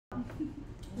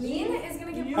Nina is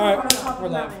gonna give All right, we're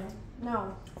live.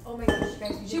 No. Oh my gosh,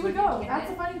 guys. She would go. That's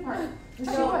the funny part.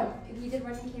 No, we did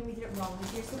running camp, we did it wrong.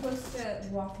 You're supposed to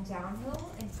walk downhill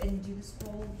and do this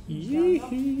whole downhill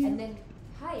and then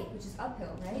hike, which is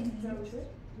uphill, right?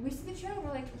 We see the trail and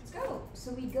we're like, let's go.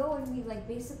 So we go and we like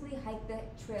basically hike the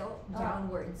trail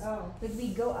downwards. Like we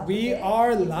go up. We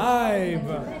are live.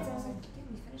 I was like,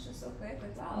 dude, we finished this so quick.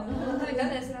 Like, wow. I haven't done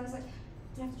this. And I was like,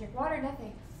 didn't have to drink water,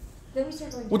 nothing. Then we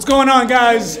start going. What's going on,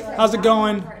 guys? How's it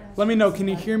going? Let me know. Can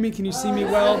you hear me? Can you see me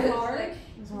well? It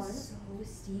was so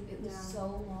steep. It was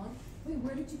so long. Wait,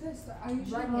 where did you guys start? I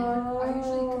usually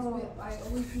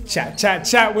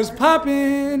Chat was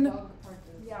popping.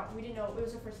 Yeah, we didn't know. It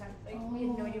was our first time. Like, we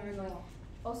had no idea where we were going.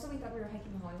 Also, we thought we were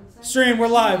hiking the Hollywood side. Stream, we're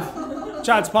live.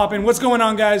 Chat's popping. What's going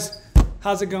on, guys?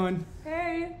 How's it going?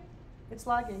 Hey, it's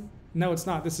lagging. No, it's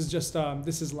not. This is just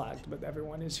this is lagged, but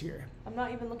everyone is here. I'm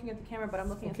not even looking at the camera, but I'm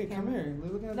looking at the Okay, camera. come here.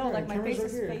 You're looking at No, there. like my Camera's face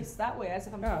right is here. faced that way, as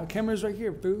if I'm. Yeah, camera's right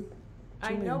here, boo.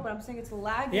 I know, but I'm saying it's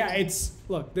lagging. Yeah, it's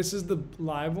look. This is the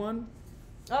live one,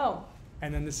 Oh.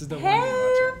 and then this is the Hey. one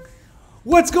you're watching.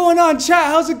 What's going on, chat?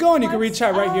 How's it going? You can read What's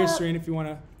chat right here, up? Stream, if you want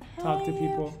to talk to Hey.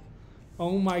 people.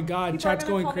 Oh my God, People are chat's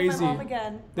gonna going call me my crazy. mom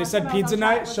again. They Last said time I was pizza on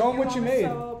night. chat, was Show like, them what you "Your mom is made.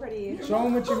 So pretty. Show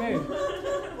them what you made.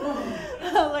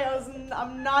 Like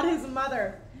I'm not his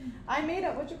mother. I made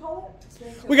it. What'd you call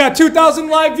it? We got 2,000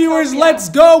 live viewers. Let's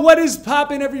go. What is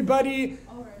popping, everybody?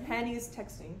 Hanny's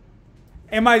texting.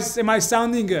 Am I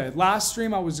sounding good? Last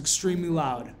stream I was extremely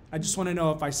loud. I just want to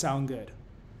know if I sound good.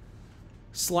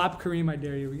 Slap Kareem, I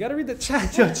dare you. We gotta read the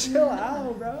chat. Yo, chill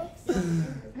out, bro.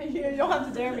 You don't have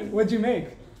to dare me. What'd you make?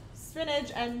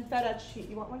 Spinach and feta cheese.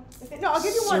 You want one? No, I'll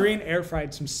give you one. Serene air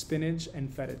fried some spinach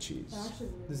and feta cheese.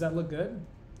 Does that look good?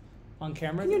 On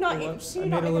camera? Can you not Or eat? whoops, Can I you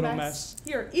made not a make little a mess.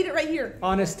 Here, eat it right here.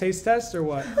 Honest taste test or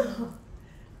what?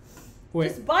 Wait.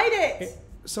 Just bite it.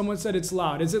 Someone said it's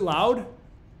loud. Is it loud?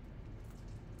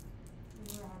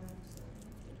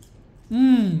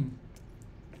 Mmm.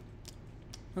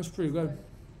 That's pretty good.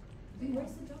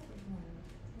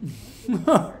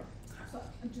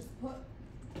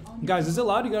 Guys, is it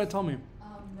loud? You gotta tell me.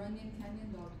 Runyon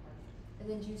Canyon Dog Park. And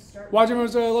then you start. Watching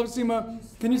us, love Sima.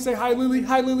 Can you say hi, Lily?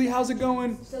 Hi, Lily. How's it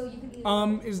going? So you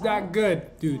can eat Is that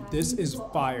good? Dude, this is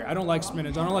fire. I don't like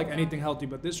spinach. I don't like anything healthy,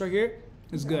 but this right here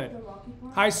is good.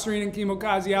 Hi, Serene and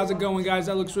Kimokazi. How's it going, guys?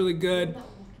 That looks really good.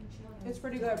 It's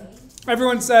pretty good.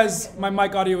 Everyone says my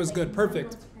mic audio is good.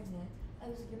 Perfect. I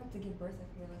was like, you're about to give birth up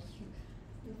here.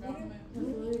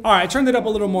 All right, I turned it up a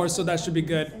little more, so that should be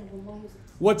good.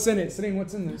 What's in it? Serene,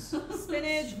 what's in this?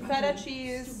 Spinach, feta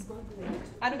cheese.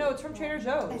 I don't know. It's from Trader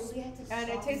Joe's, and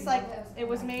it tastes like it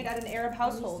was made at an Arab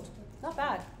household. Not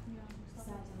bad.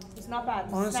 It's not bad.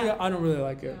 It's Honestly, snack. I don't really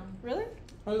like it. Really?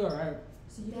 Oh, it's all right.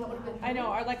 I know.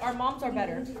 Our moms are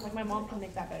better. Like my mom can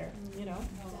make that better. You know.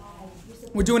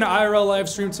 We're doing an IRL live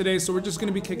stream today, so we're just going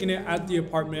to be kicking it at the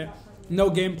apartment. No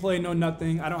gameplay, no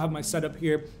nothing. I don't have my setup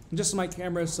here. Just my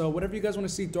camera, so whatever you guys want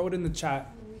to see, throw it in the chat.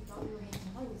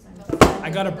 I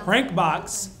got a prank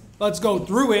box. Let's go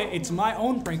through it. It's my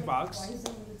own prank box.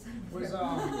 Where's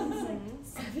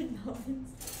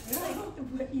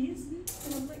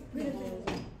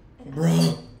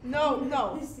Bro,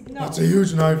 No. that's a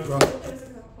huge knife, bro.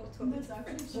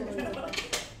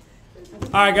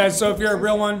 Alright guys, so if you're a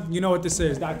real one, you know what this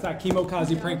is. That's that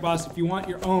Kimokazi prank box. If you want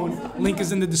your own, link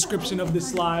is in the description of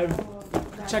this live.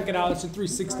 Check it out. It's a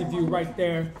 360 view right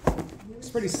there. It's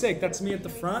pretty sick. That's me at the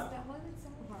front.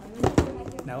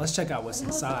 Now let's check out what's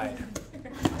inside.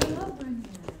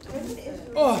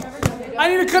 Oh, I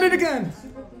need to cut it again.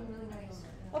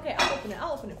 Okay, I'll open it.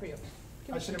 I'll open it for you.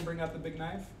 I shouldn't bring out the big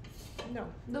knife. No.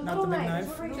 Not the big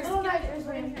knife. The little knife is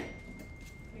right here.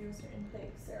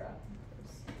 Thanks, Sarah.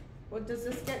 What does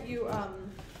this get you?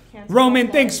 Cancer? Roman,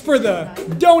 thanks for the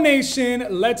donation.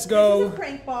 Let's This is a go.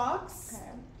 prank box.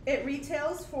 It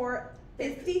retails for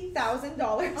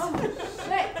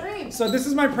 $50,000. So this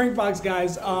is my prank box,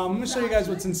 guys. I'm gonna show you guys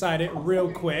what's inside it real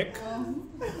quick.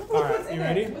 All right, you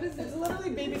ready? What is this? It's literally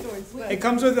baby toys. It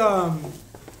comes with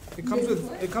it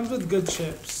comes with good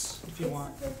chips if you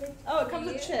want. Oh, it comes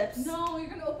with chips. No, you're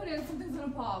gonna open it and something's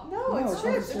gonna pop. No, No, it's it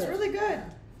comes chips. with It's chips. really good.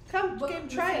 Come, But Gabe,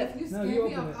 try If it. you No, scare you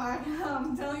me, open it.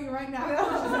 I'm telling you right now.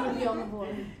 gonna be on the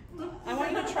board. I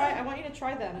want you to try. I want you to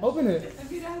try them. Open it.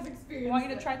 Avita has I experience. want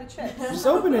you to try the chips. Just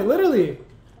open it, literally.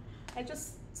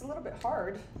 It's a little bit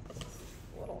hard. A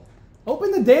little.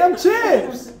 Open the damn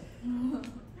chips.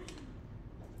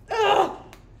 Ugh!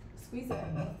 Squeeze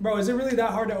it. Bro, is it really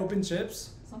that hard to open chips?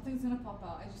 Something's gonna pop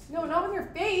out. I just. No, not with your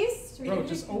face. Bro,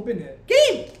 just open it.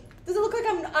 Gabe, does it look like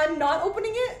I'm not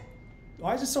opening it?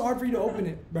 Why is it so hard for you to open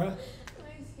it, bro?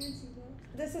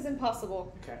 This is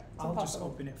impossible. Okay, I'll just impossible.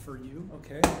 open it for you.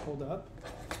 Okay, hold up.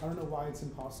 I don't know why it's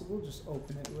impossible. Just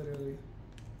open it, literally.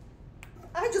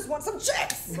 I just want some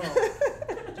chips. Bro,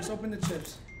 just open the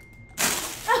chips.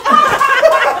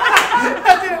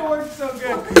 That didn't work so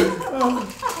good.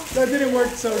 That didn't work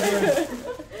so good.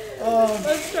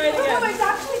 Let's try it No, again. it's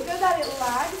actually good that it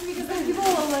lags because then people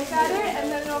will look at it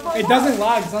and then it'll go It doesn't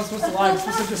lag. It's not supposed to lag. It's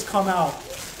supposed to just come out.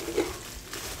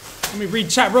 Let me read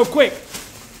chat real quick.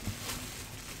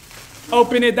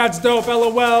 Open it. That's dope.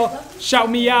 LOL. Shout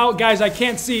me out, guys. I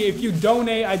can't see. If you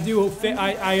donate, I do.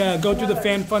 I go through the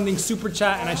fan funding super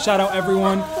chat and I shout out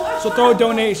everyone. So throw a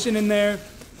donation in there.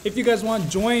 If you guys want,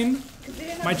 join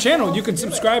my channel. You can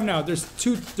subscribe now. There's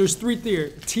three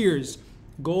tiers.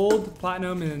 Gold,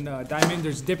 platinum, and diamond.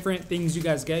 There's different things you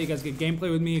guys get. You guys get gameplay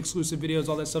with me, exclusive videos,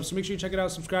 all that stuff. So make sure you check it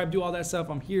out, subscribe, do all that stuff.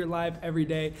 I'm here live every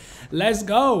day. Let's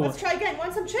go. Let's try again.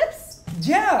 Want some chips?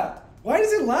 Yeah. Why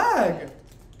does it lag?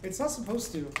 It's not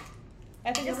supposed to.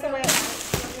 I think it's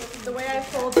the way I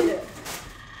folded it.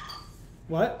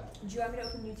 What? Do you want me to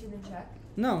open YouTube and check?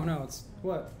 No, it's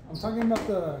what? I'm talking about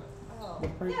the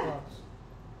prank Yeah. box.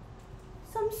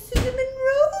 Some cinnamon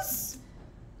rolls.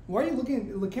 Why are you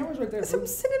looking? The camera's right there. Some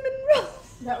cinnamon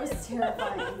rolls. That was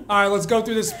terrifying. All right, let's go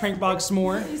through this prank box some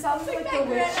more. You sound like the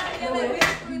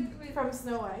witch from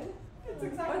Snow White. It's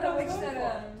exactly Oh, the what witch I was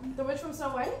that, going The witch from Snow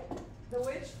White? for. The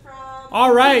witch from.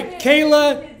 All right,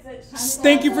 Kayla,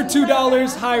 thank you for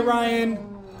 $2. Hi, Ryan.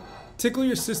 Tickle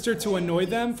your sister to annoy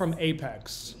them from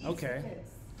Apex. Okay.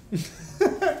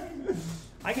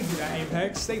 I can do that,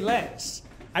 Apex. Say less.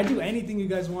 I do anything you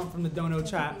guys want from the dono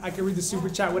chat. I can read the super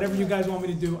chat. Whatever you guys want me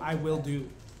to do, I will do.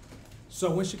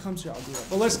 So when she comes here, I'll do it.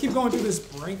 But let's keep going through this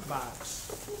prank box.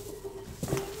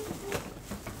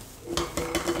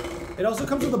 It also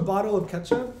comes with a bottle of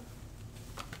ketchup.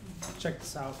 Check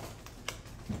this out.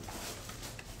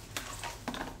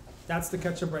 That's the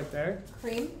ketchup right there.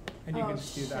 Cream? And you Oh, can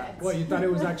just do that. shit. What, you thought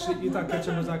it was actually, you thought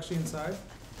ketchup was actually inside?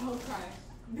 Okay.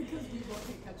 Because we both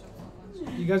hate ketchup so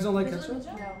much. You guys don't like ketchup?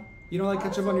 No. You don't like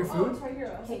ketchup on your food? Right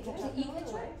here. I hate ketchup. Eat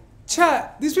ketchup?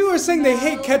 Chat, these people are saying they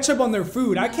hate ketchup on their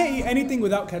food. I can't eat anything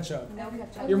without ketchup. No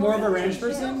ketchup. You're more of a ranch You don't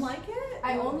person? like it?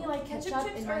 I only like ketchup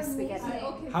in my spaghetti.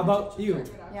 How about you?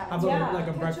 Yeah. How about Yeah, like a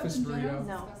ketchup breakfast in general burrito? is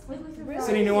No. disgusting.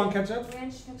 Sitting you want ketchup?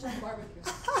 Ranch ketchup. Barbecue.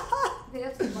 I think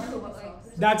that's barbecue, but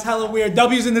like. That's hella weird.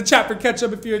 W's in the chat for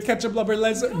ketchup if you're a ketchup lover.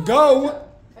 Let's go.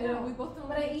 I know. We both don't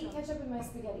But like I eat ketchup. ketchup in my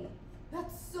spaghetti.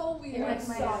 That's so weird. And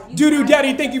like my Doo-doo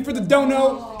daddy, thank you for the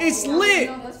dono. It's lit.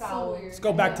 No, that's so weird. Let's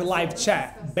go back to live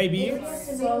chat, baby.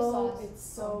 It's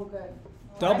so good.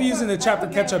 W's in the chat for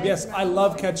ketchup. Yes, I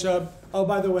love ketchup. Oh,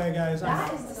 by the way, guys,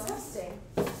 That is disgusting.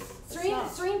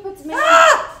 Serene puts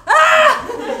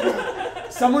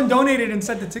someone donated and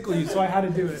said to tickle you, so I had to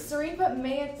do it. Serene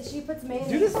she puts mayonnaise.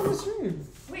 Do this on the stream.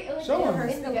 Wait, like Show in them. her In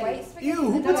the spaghetti? white spaghetti? Ew,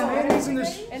 who No, puts no, mayonnaise in their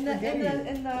In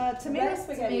the tomato Red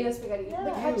spaghetti. Tomato spaghetti.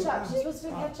 The ketchup. She's supposed to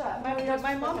put ketchup.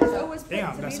 My mom has always put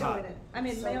Damn, that's tomato hot. in it. I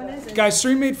mean mayonnaise in it. Guys,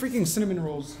 stream made freaking cinnamon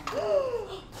rolls.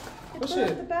 It Push burned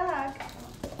it. the bag.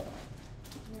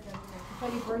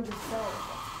 But you burned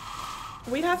yourself.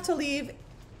 We have to leave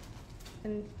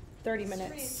in 30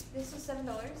 minutes. This was $7,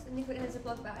 and you put it in a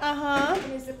Ziploc bag. Uh-huh.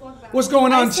 In a Ziploc bag. What's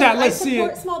going on, chat? Let's see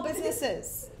support it. small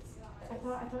businesses. I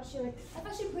thought she like. I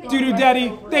thought she put it Doo-doo in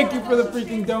daddy, thank you for the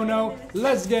freaking dono.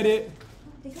 Let's get it.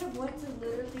 They could have went to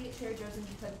literally Trader Joe's and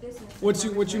just put this in a What you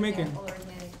Ziploc making? and all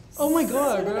organic. Oh my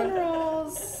god, Cinnamon bro.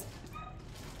 rolls.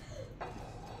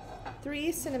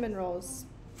 3 cinnamon rolls.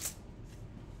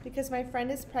 Because my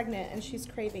friend is pregnant and she's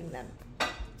craving them.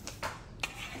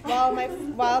 While my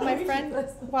friend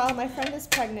is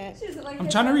pregnant, She doesn't like I'm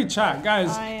it. trying to read chat,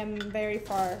 guys. I am very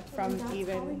far from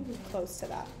even close to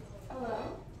that.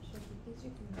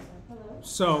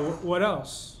 So, what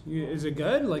else? Is it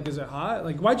good? Like, is it hot?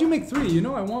 Like, why'd you make 3? You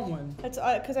know I want one. It's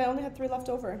because I only had 3 left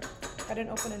over. I didn't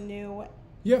open a new.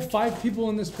 You have 5 people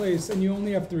in this place and you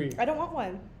only have 3. I don't want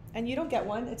one, and you don't get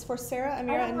one. It's for Sarah, I Amira,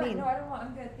 don't and want, Neen. no, I don't want.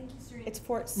 I'm good. Thank you, Serene. It's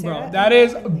for Sarah. Bro, that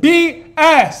is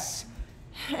BS!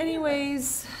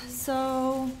 Anyways,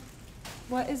 so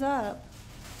what is up?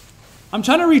 I'm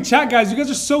trying to read chat, guys. You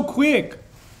guys are so quick.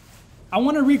 I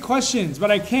want to read questions, but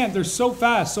I can't. They're so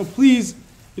fast. So please,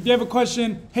 if you have a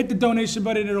question, hit the donation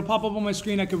button. It'll pop up on my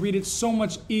screen. I can read it so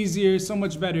much easier, so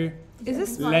much better. Is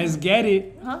this fun? Let's get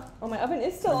it. Huh? Oh, my oven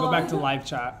is still I'll on. go back to live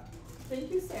chat. Thank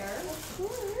you, Sarah. Of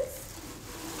course.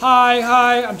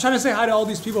 Hi. I'm trying to say hi to all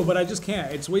these people, but I just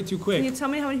can't. It's way too Can you quick. tell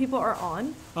me how many people are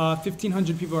on?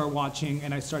 1,500 people are watching,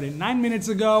 and I started 9 minutes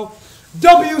ago.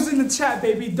 W's in the chat,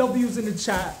 baby. W's in the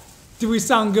chat. Do we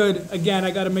sound good? Again, I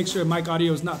got to make sure mic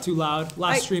audio is not too loud.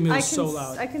 Last stream it was so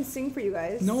loud. I can sing for you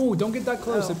guys. No, don't get that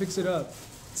close. Oh. It picks it up.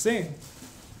 Sing.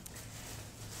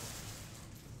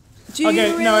 Do Okay,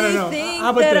 you really no. think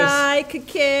How about that this? I could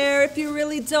care if you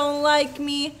really don't like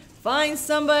me? Find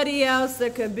somebody else. There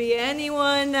could be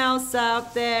anyone else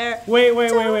out there. Wait.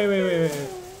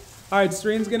 All right,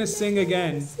 Serene's gonna sing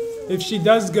again. If she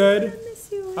does good,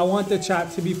 I want the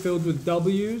chat to be filled with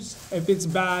W's. If it's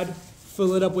bad,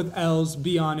 fill it up with L's.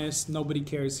 Be honest. Nobody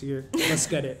cares here. Let's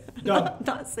get it. Go.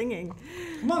 Not singing.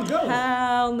 Come on, go.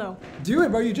 Hell no. Do it,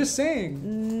 bro. You just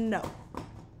sang. No.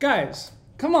 Guys,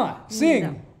 come on. Sing.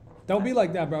 No. Don't be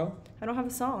like that, bro. I don't have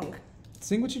a song.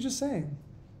 Sing what you just sang.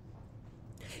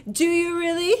 Do you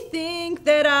really think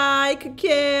that I could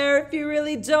care if you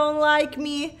really don't like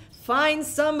me? Find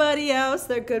somebody else.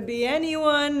 There could be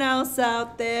anyone else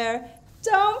out there.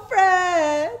 Don't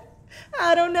fret.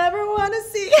 I don't ever want to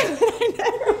see you. I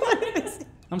never want to see.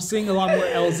 I'm seeing a lot more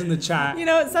L's in the chat. You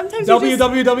know, sometimes you just,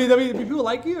 www. People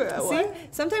like you. see, What?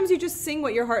 sometimes you just sing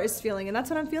what your heart is feeling, and that's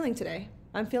what I'm feeling today.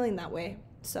 I'm feeling that way.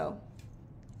 So,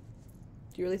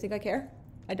 do you really think I care?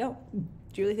 I don't.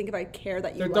 Do you really think if I care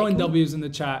that you They're like throwing me? W's in the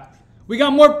chat. We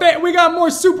got more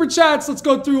super chats. Let's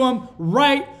go through them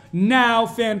right now.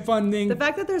 Fan funding. The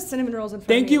fact that there's cinnamon rolls in front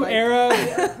Thank of me. you, Era.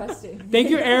 Thank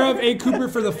you, Era of A. Cooper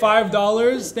for the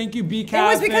 $5. Thank you, B. Cafe. It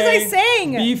was because I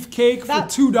sang. Beefcake for That-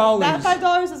 $2. That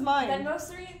 $5 is mine. Venmo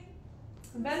Serene.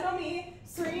 Venmo me.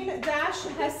 Serene dash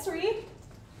Hestry.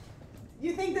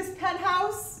 You think this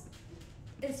penthouse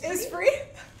is free?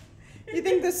 You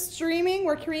think this streaming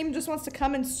where Kareem just wants to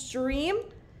come and stream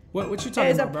What you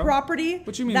talking is a about, bro? property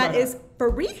What you mean that by is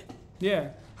free? Yeah.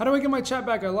 How do I get my chat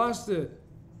back? I lost it.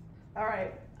 All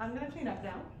right, I'm gonna clean up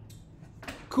now.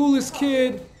 Coolest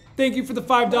kid. Thank you for the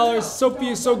 $5. Sophie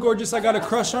is so gorgeous. I got a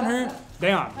crush on her.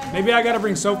 Damn. Maybe I gotta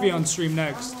bring Sophie on stream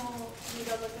next.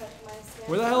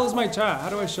 Where the hell is my chat? How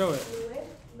do I show it?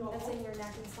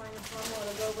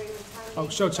 Oh,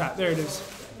 show chat. There it is.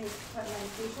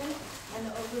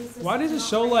 Why does it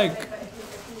show like...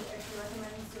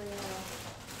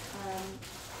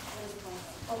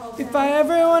 If I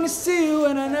ever want to see you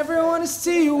and I never want to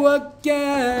see you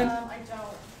again. I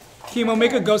don't. Chemo,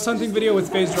 make a ghost hunting video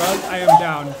with FaZe Drug. I am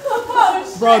down.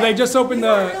 Bro, they just opened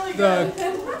the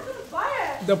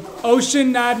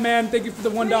Ocean Nadman. Thank you for the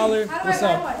 $1. What's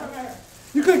up?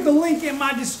 You click the link in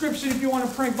my description if you want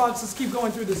to prank box. Let's keep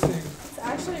going through this thing. It's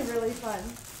actually really fun.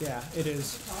 Yeah, it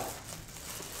is.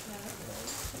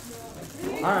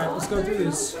 Alright, let's go through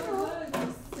this.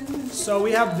 So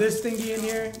we have this thingy in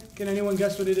here. Can anyone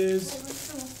guess what it is?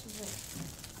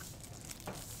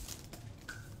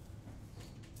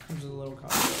 Comes with a little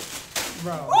copy.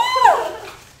 Bro.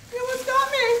 You almost got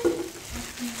me.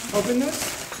 Open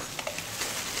this.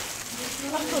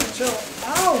 Chill.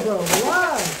 Ow, bro.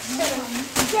 Relax.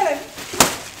 Get it.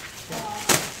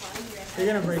 You're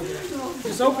gonna break it.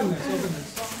 Just open this. Open this.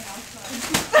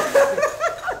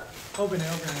 Open it.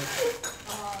 Open it.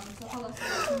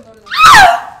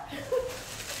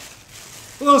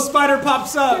 A little spider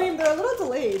pops up. Kareem, they're a little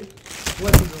delayed.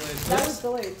 What's the delayed? That was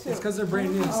delayed too. It's because they're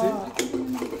brand new. See?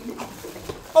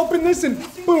 Open this and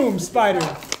boom, spider.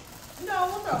 No,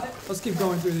 we'll throw it. Let's keep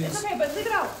going through these. It's okay, but leave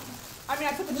it out. I mean,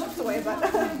 I took the chips away, but.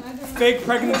 Fake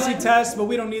pregnancy test, but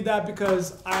we don't need that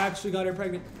because I actually got her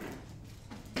pregnant.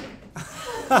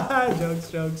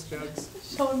 Jokes.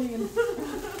 Show me.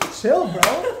 Chill, bro.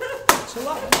 Chill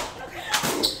out.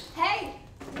 Hey!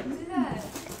 Don't do that.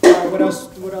 Alright, what else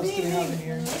do we have in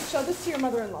here? Show this to your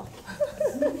mother-in-law.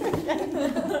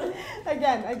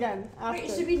 Again. After. Wait,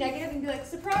 it should be negative and be like,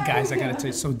 surprise! Guys, I gotta tell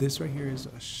you, so this right here is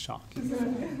a shocking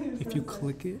phone. If you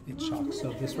click it, it shocks.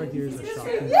 So this right here is a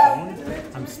shocking phone.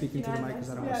 I'm speaking to the mic because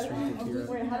I don't have strength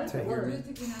to hear me.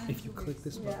 If you click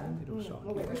this button, it'll shock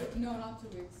you. No, not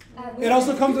 2 weeks. It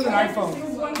also comes with an iPhone.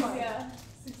 1 month. Yeah.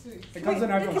 6 weeks. It comes with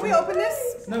an iPhone. Can we open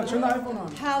this? No, turn the iPhone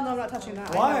on. Hell no, I'm not touching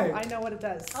that. Why? I know what it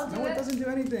does. No, it doesn't do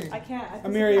anything. I can't.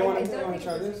 Amira, you I want don't to think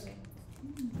try it's this? working.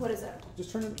 What is it?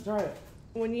 Just try it.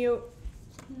 When you.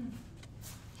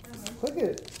 Click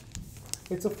it.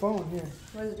 It's a phone, here.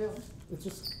 What does it do? It's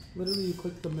just, literally you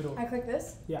click the middle. I click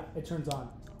this? Yeah, it turns on.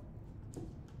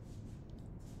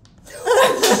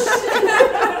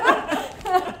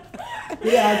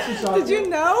 Yeah, actually shocked. Did you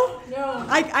know? No.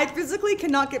 I physically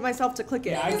cannot get myself to click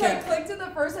it. Yeah, I Because I can't. clicked it the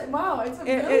first time. Wow, it's a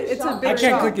It- really it's a shock. big I can't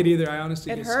shock. click it either. I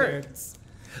honestly It get scared. hurts.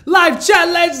 Live chat,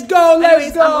 let's go, let's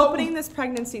Anyways, go. I'm opening this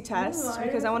pregnancy test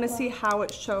because I want to see how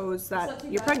it shows that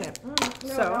you're pregnant.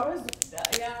 So,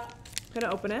 Yeah. I'm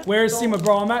gonna open it. Where's Seema,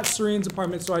 bro? I'm at Serene's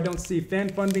apartment, so I don't see fan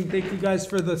funding. Thank you guys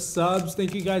for the subs.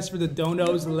 Thank you guys for the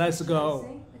donos. Let's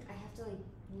go. I have to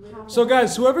like So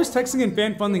guys, whoever's texting in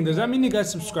fan funding, does that mean you guys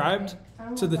subscribed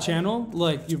to the channel?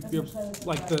 Like you're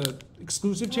like the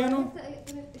exclusive channel?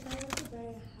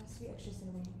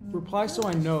 Reply so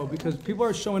I know, because people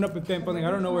are showing up at fan funding.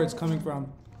 I don't know where it's coming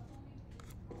from.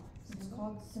 It's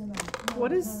called cinnamon.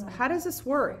 What is? How does this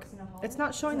work? It's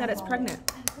not showing that it's pregnant.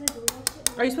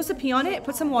 Are you supposed to pee on it?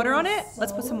 Put some water on it?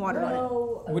 Let's put some water on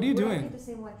it. What are you doing?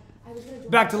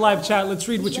 Back to live chat. Let's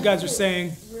read what you guys are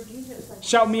saying.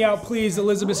 Shout me out, please.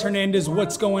 Elizabeth Hernandez,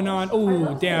 what's going on?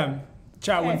 Oh, damn.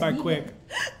 Chat went by quick.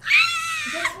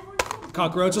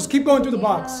 Cockroach. Let's keep going through the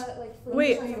box.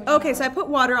 Wait, okay, so I put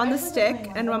water on the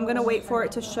stick, and I'm gonna wait for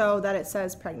it to show that it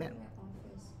says pregnant.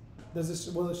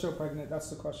 Will it show pregnant? That's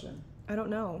the question. I don't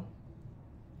know.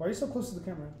 Why are you so close to the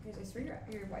camera? Because I swear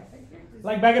your Wi-Fi here.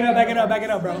 Like, back it up, back it up, back it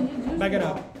up, bro. Back it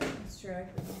up. It's true.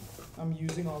 I'm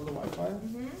using all the Wi-Fi.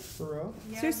 For real?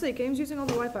 Yeah. Seriously, Game's using all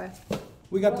the Wi-Fi.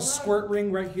 We got the squirt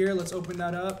ring right here. Let's open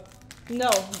that up. No,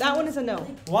 that one is a no.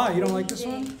 Why? You don't like this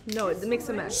one? No, it makes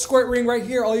a mess. Squirt ring right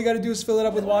here. All you gotta do is fill it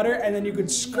up with water, and then you could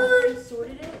squirt.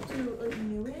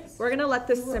 We're gonna let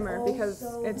this simmer because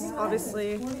it's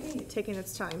obviously taking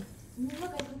its time. Look, I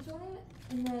clicked on it,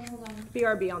 and then hold on.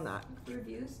 BRB on that.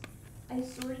 Reviews. I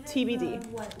sorted it.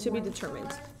 TBD, to be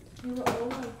determined. They were all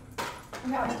like.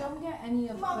 Okay, I don't get any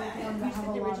of the ones that have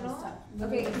a lot of stuff.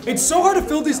 Okay. It's so hard to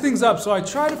fill these things up, so I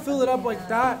try to fill it up like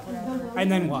that, and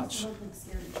then watch.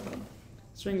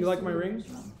 String, you like my ring?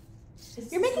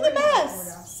 You're making a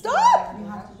mess! Stop!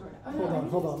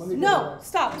 Hold on. Let me No,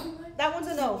 stop. That one's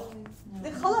a no.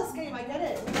 The color scheme, I get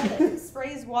it. It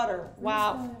sprays water.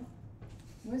 Wow.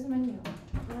 Where's the menu?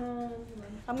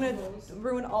 I'm gonna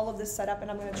ruin all of this setup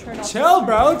and I'm gonna turn off. Chill,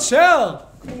 bro. Chill.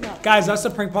 Clean up. Guys, that's the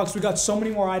prank box. We got so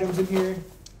many more items in here.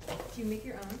 Do you make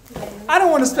your own? I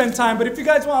don't want to spend time, but if you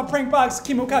guys want a prank box,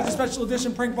 Kimokaze Special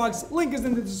Edition prank box, link is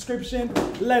in the description.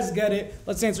 Let's get it.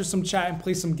 Let's answer some chat and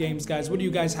play some games, guys. What do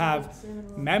you guys have?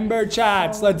 Member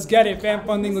chats. Let's get it. Fan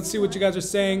funding. Let's see what you guys are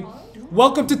saying.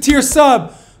 Welcome to tier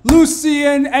sub.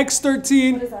 Lucian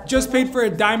X13 just paid for a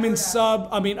diamond sub.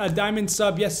 A diamond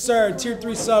sub. Yes, sir. Tier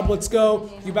 3 sub. Let's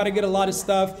go. You about to get a lot of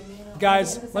stuff.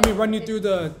 Guys, let me run you through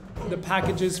the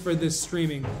packages for this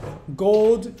streaming.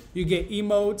 Gold, you get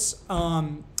emotes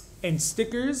and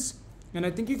stickers. And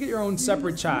I think you get your own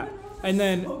separate chat. And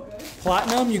then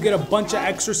platinum, you get a bunch of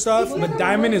extra stuff. But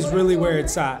diamond is really where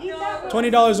it's at.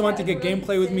 $20 a month to get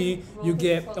gameplay with me. You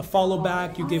get a follow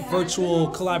back. You get virtual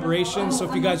collaboration. So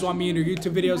if you guys want me in your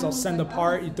YouTube videos, I'll send a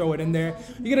part. You throw it in there.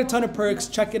 You get a ton of perks.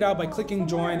 Check it out by clicking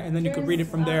join, and then you can read it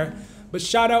from there. But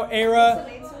shout out Era.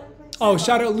 Oh,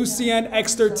 shout out Lucien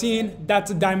X13. That's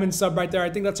a diamond sub right there. I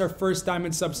think that's our first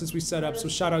diamond sub since we set up. So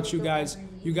shout out you guys.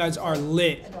 You guys are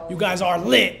lit. You guys are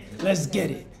lit. Let's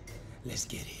get it. Let's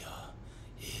get it, y'all.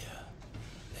 Yeah.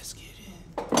 Let's get it.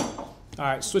 All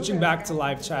right, switching back to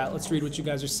live chat. Let's read what you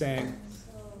guys are saying.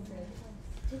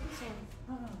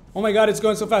 Oh my God, it's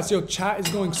going so fast. Yo, chat is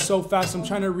going so fast. I'm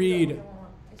trying to read.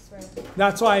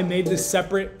 That's why I made this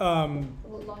separate.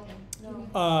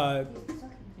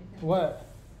 What?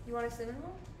 You want a cinnamon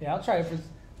roll? Yeah, I'll try it.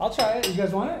 I'll try it. You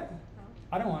guys want it?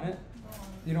 I don't want it.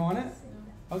 You don't want it?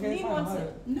 Okay, fine. I'll have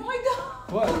it. No, I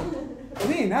don't. What? What do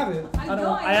you mean, have it? I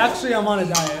don't. I actually am on a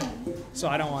diet, so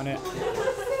I don't want it.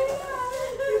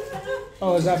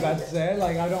 Oh, is that bad to say?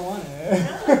 Like, I don't want it.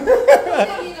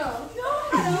 You know.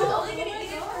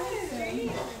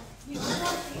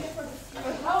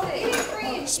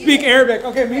 Speak Arabic.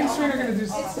 Okay, me and Sreen are gonna do.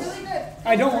 It's really good.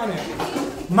 I don't want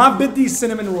it. My bitti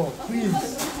cinnamon roll, please.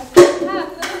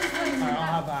 Alright,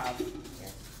 I'll have half.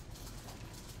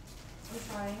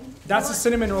 That's a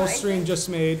cinnamon roll Sreen just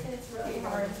made.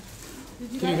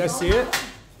 Can you guys see it?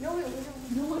 No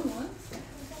one wants.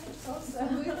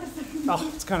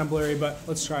 Oh, it's kind of blurry, but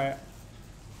let's try it.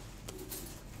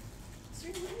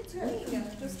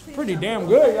 Pretty damn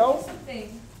good, yo.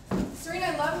 Serena,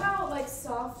 I love how like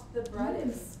soft the bread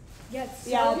is. Yes.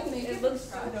 Yeah. It looks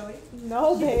doughy.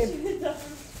 No, babe.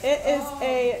 It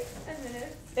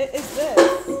is this.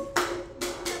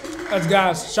 That's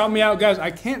gas. Shout me out, guys.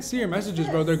 I can't see your messages,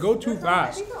 bro. They go too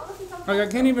fast. Like, I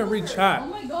can't even read chat. Oh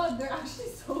my God, they're actually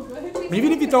so good.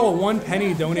 Even if you throw a 1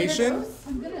 penny donation,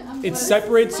 it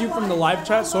separates you from the live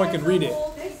chat so I can read it.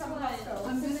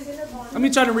 Let me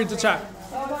try to read the chat.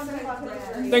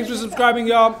 Thanks for subscribing,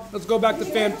 y'all. Let's go back to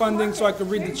fan funding so I can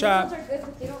read the chat.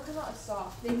 They don't come out as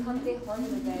soft. They come hard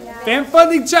in the day. Fan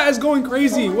funding chat is going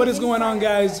crazy. What is going on,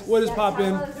 guys? What is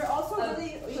popping?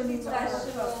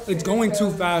 It's going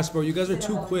too fast, bro. You guys are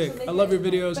too quick. I love your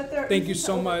videos. Thank you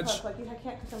so much. Like, I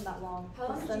can't cook them that long. How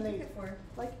long did you cook it for?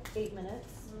 Like 8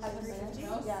 minutes. 7 minutes.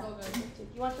 Yeah.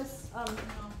 You want this?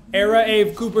 Era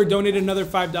Ave Cooper donated another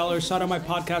 $5. Shout out my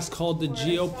podcast called The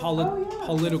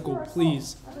Geopolitical,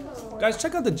 please. Guys,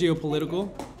 check out The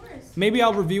Geopolitical. Maybe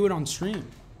I'll review it on stream.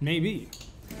 Maybe.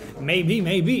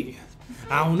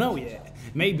 I don't know yet.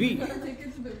 Maybe. Take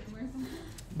it to the room or something.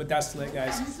 But that's lit,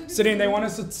 guys. Sitting, they want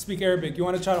us to speak Arabic. You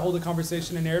want to try to hold a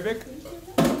conversation in Arabic?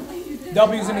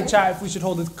 W's in the chat if we should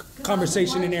hold a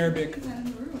conversation in Arabic.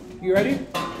 You ready?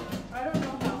 I don't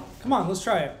know how. Come on, let's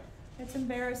try it. It's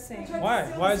embarrassing. Why?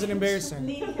 Why is it embarrassing?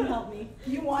 Lean can help me.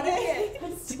 You want it?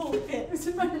 It's so fit. It's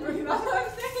in my room. That's what I'm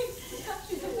saying.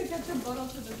 She has to get the bottle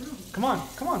to the room. Come on,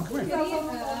 come on, come here.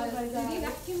 سيرين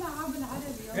احكي معها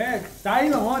بالعربي. هيك تعالي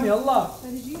لهون يلا.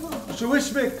 شو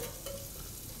وش بك؟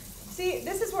 See,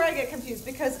 this is where I get confused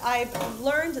because I've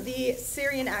learned the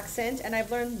Syrian accent and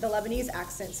I've learned the Lebanese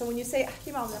accent. So when you say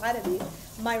أحكي معهم بالعربي,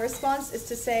 my response is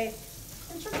to say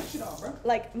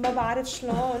like ما بعرف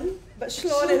شلون, but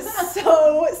شلون is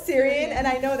so Syrian and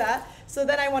I know that. So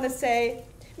then I want to say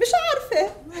مش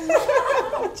عارفة,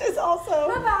 which is also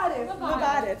ما بعرف. ما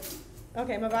بعرف.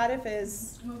 Okay, ما بعرف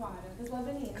is ما بعرف. It's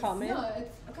Lebanese. common. No,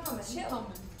 it's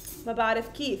common. ما بعرف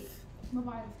كيف. ما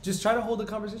بعرف. Just try to hold a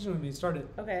conversation with me. Start it.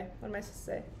 Okay, what am I supposed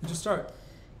to say? Just start.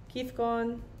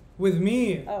 كيفكن? With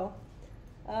me. Oh.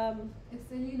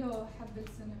 ارسلي له حبة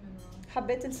cinnamon roll.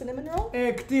 حبيت السينامون رول؟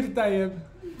 إيه كتير طيب.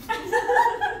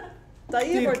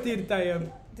 طيب or كتير طيب.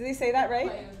 did they say that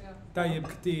right? طيب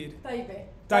كتير. طيبة.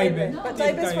 طيبة. But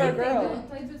طيب is for a girl.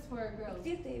 طيب is for a girl.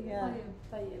 كتير طيبة. Yeah.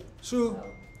 طيب.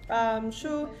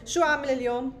 شو؟ شو عامل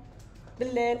اليوم؟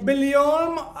 بالليل.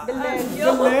 باليوم. بالليل.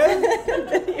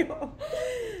 بالليل.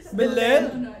 بالليل.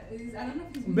 I don't know if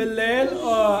he's بالليل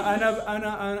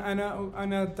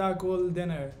أنا تاكل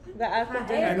dinner.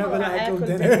 بآكل أنا dinner. باكل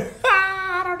dinner.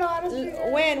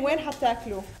 وين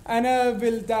حتاكلوا؟ أنا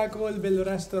بتاكل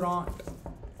بالرestaurant.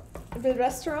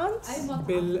 بالرestaurant؟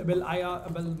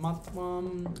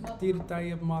 بالمطعم كتير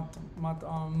طيب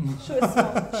مطعم. شو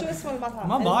اسمه المطعم؟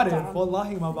 ما بعرف والله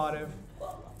ما بعرف.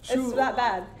 It's that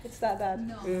bad. It's that bad.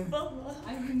 no.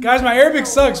 Yeah. Guys, my Arabic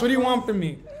sucks. What do you want from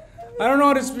me? I don't know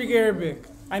how to speak Arabic.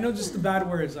 I know just the bad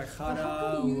words like khara,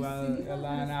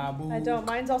 abu. I don't.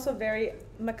 Mine's also very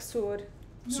maksur.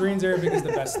 Serene's Arabic is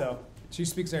the best though. She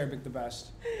speaks Arabic the best.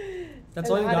 That's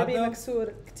all you got العربي though?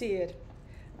 مكسور كتير.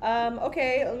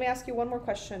 Okay, let me ask you one more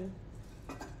question.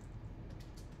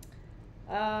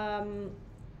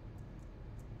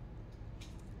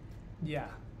 Yeah.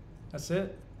 That's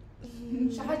it?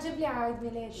 شو حتجيب لي على عيد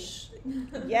ميلادي؟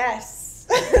 Yes.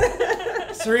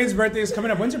 Serene's birthday is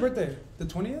coming up. When's your birthday? The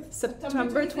 20th?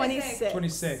 September 26th.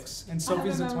 26. And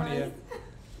Sophie's the 20th.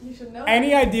 You should know.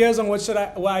 Any ideas on what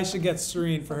I should get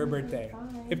Serene for her birthday?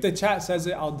 If the chat says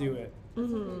it, I'll do it.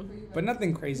 But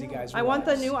nothing crazy, guys. I want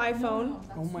the relax. new iPhone.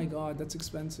 Oh my god, that's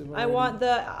expensive. I already. want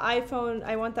the iPhone.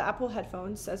 I want the Apple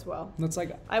headphones as well. That's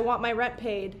like, I want my rent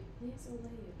paid.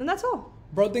 And that's all.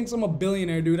 bro thinks I'm a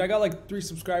billionaire, dude. I got like 3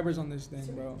 subscribers on this thing,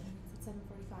 bro. It's 7:45.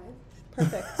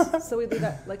 Perfect. So we leave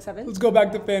at like 7. Let's go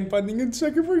back to fan funding and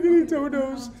check if we're getting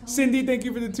donos. Cindy, thank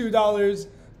you for the $2.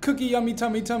 Cookie Yummy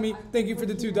Tummy Tummy, thank you for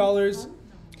the $2.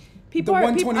 People the are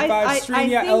 125.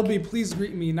 Srinya I think, LB, please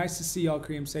greet me. Nice to see y'all,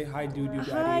 Kareem. Say hi, dude, you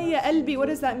Hi daddy. يا قلبي. What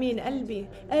does that mean? قلبي.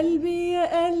 قلبي يا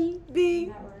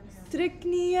قلبي.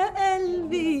 تركني يا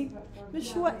قلبي.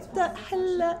 مش وقت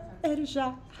هلا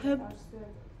ارجع حب.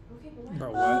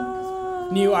 Bro,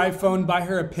 what? New iPhone, buy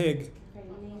her a pig.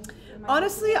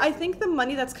 Honestly, I think the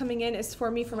money that's coming in is for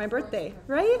me for my birthday,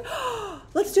 right?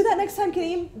 Let's do that next time,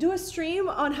 Kareem. Do a stream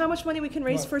on how much money we can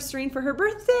raise What? for Serene for her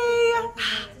birthday.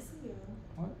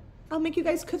 What? I'll make you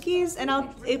guys cookies and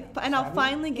I'll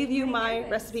finally give you my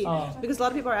recipe Oh. because a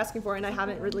lot of people are asking for it and I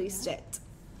haven't released it.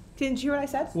 Did you hear what I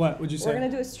said? What would you say? We're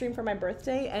gonna do a stream for my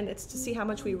birthday and it's to see how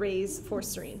much we raise for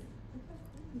Serene.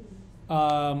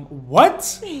 What?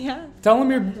 Yeah. Tell him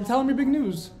your big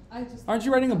news. Aren't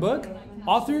you writing a book?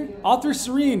 Author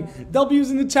Serene.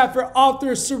 W's in the chat for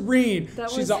author Serene.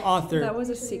 She's an author. That was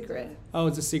a secret. Oh,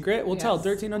 it's a secret? Well, Yes. tell.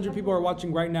 1,300 people are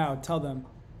watching right now. Tell them.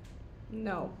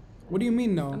 No, What do you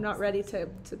mean, no? I'm not ready to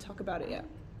talk about it yet.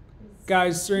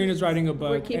 Guys, Serene is writing a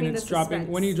book keeping and it's the dropping.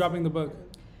 suspense. When are you dropping the book?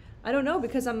 I don't know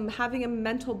because I'm having a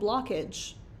mental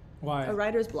blockage, Why? a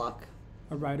writer's block.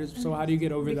 A writer's. So how do you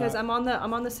get over Because that?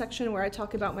 I'm on the section where I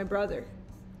talk about my brother,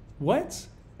 What?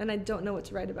 and I don't know what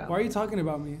to write about. Why are you talking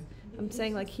about me? I'm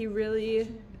saying like he really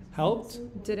Helped?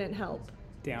 didn't help,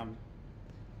 Damn.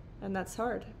 and that's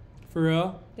hard. For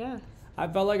real? Yeah. I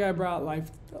felt like I brought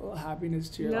happiness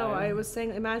to your No, life. I was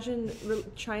saying, imagine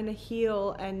trying to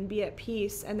heal and be at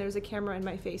peace, and there's a camera in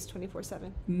my face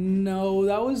 24/7. No,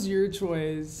 that was your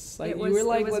choice. Like It you was- were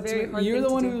like, it was a let's. very hard You're thing the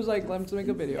to one do. who was like, let's make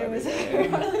a video. It was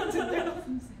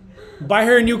Buy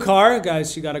her a new car,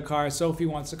 guys. She got a car. Sophie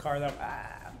wants a car.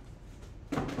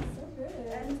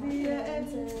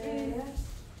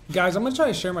 Guys, I'm gonna try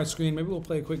to share my screen. Maybe we'll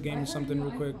play a quick game or something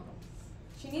real quick.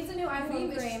 She needs a new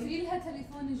iPhone frame. اشتري لها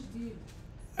تليفون جديد.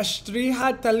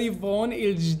 اشتريها تليفون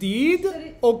الجديد.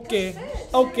 Okay.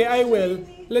 Okay, I will.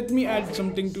 Let me add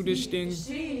something to this thing.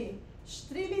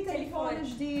 اشتري لي تليفون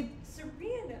جديد.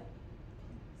 Serena.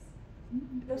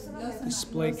 لو سمحت.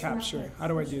 Display capture. How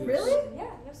do I do this? Really?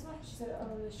 Yeah, لو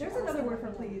سمحت. There's another word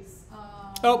for please.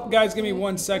 Oh, guys, give me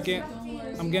 1 second.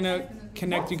 I'm gonna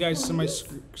connect you guys to my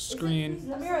screen.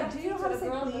 Amira, do you know how to say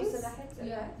please?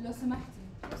 Yeah, لو سمحتي.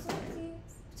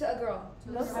 To a girl.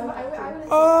 لو سمحت.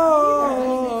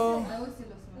 Oh. I always say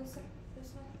لو سمحتي.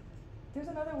 There's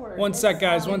another word. 1 sec,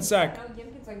 guys. 1 sec.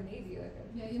 Yemkin's like maybe.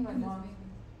 Yeah, يمكن is maybe.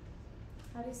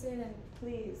 How do you say it in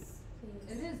Please.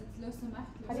 It is. It's لو سمحت.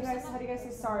 How do you guys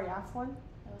say sorry? Afwan?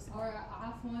 Or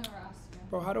عفوا or ask.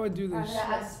 Bro, how do I do this?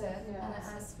 Yeah.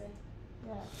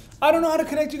 I don't know how to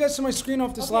connect you guys to my screen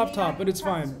off this laptop, but it's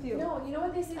fine. No, you know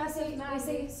what they say? They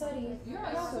say sorry. You're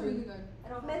also really good. I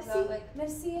don't Merci. know like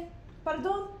Merci.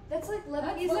 Pardon? that's like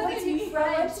Lebanese. That's Like Lebanese.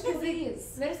 French. Please.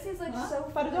 Merci is like Huh? so.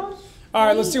 Pardon? All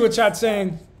right, let's see what chat's saying.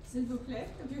 S'il vous plaît,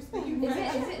 if you're speaking Is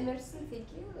French. it merci? Thank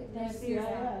you. Like merci.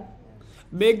 Yeah.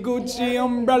 Big Gucci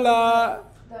umbrella.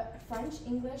 The French,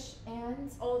 English, and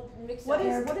Oh, mixed What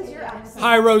up. is your accent?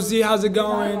 Hi, Rosie. How's it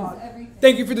going? Everything.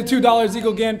 Thank you for the $2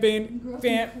 Eagle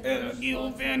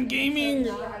Eagle Fan Gaming.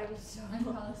 Yeah, how do we start? I'm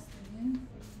Palestinian.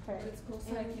 But Okay. it's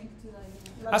closer, I think, to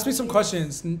like. Ask me some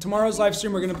questions. In tomorrow's live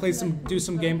stream, we're gonna do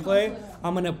some gameplay.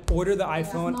 I'm gonna order the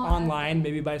iPhone online,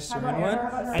 maybe buy a certain one,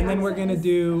 and then we're gonna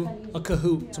do a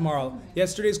Kahoot tomorrow.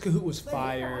 Yesterday's Kahoot was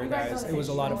fire, guys. It was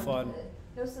a lot of fun.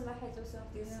 لو سمحت لو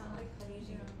سمحت you sound like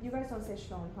Khadija. You guys don't say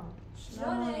shlong, huh?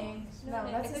 Shlonik. No,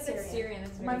 that's I think Syrian. Syrian.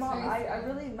 That's My very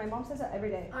mom, Syrian. my mom says that every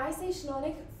day. I say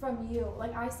shlonik from you.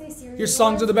 Like I say Syrian. Your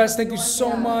songs are the best. Thank you so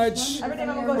much. Every day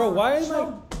my mom goes, Bro, why am I?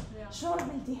 Shlong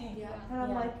minty. And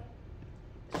I'm like,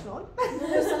 shlong?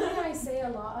 There's something I say a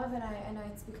lot of, and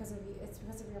it's because of you. It's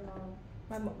because of your mom.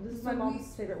 This is my mom's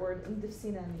favorite word.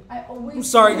 Ndifsinani. I always. I'm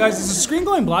sorry, guys. Is the screen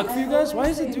going black for you guys? Why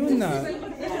is it doing that?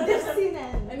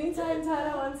 Ndifsinani. Anytime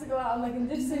Tana wants to go out, I'm like,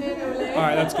 "Ndifsinani." All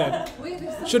right, that's good. Wait,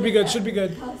 there's Should be good. Should be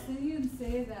good. Palestinians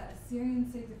say that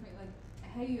Syrians say different, like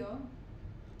heyo.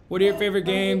 What are your favorite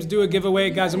games? Do a giveaway,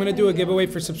 guys. I'm gonna do a giveaway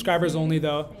for subscribers only,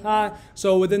 though.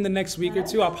 So within the next week or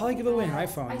two, I'll probably give away an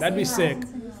iPhone. That'd be sick.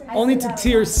 Only to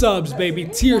tier subs, baby.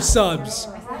 Tier subs.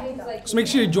 So make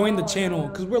sure you join the channel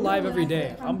because we're live every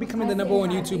day. I'm becoming the #1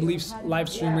 YouTube live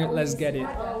streamer. Let's get it.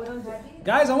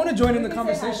 Guys, I want to join in the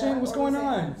conversation. What's going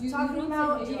on? Talking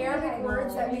about the Arabic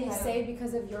words that we say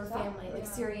because of your family, like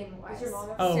Syrian wise.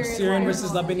 Oh, Syrian versus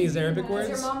Lebanese Arabic Because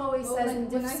your words? mom always says when I-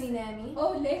 "Ndifsinani,"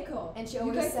 Oh, leko. and she You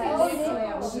always guys says say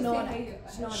leko. "shlonik."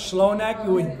 Shlonak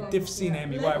with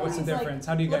Difsinami. Why? What's the difference?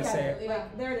 How do you guys say it?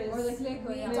 Like, there it is. Or like leko,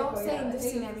 We yeah. don't say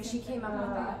 "Ndifsinani." She came up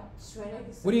with that.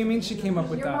 What do you mean she came up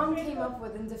with Your mom that? came up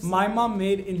with "Ndifsinani." My mom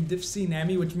made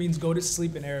Indifsinami, which means go to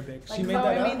sleep in Arabic. She Like, made no,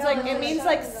 that it up? means It means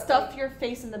like stuff your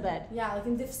face in the bed. Yeah, like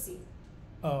 "Ndifsi."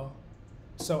 Oh.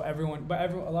 So everyone,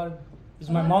 a lot of, is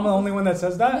my mom the only one that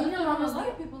says I that? think your mom A is lot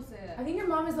the. of people say I it. think your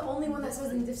mom is the only one that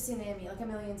says "Ndifsinami" like a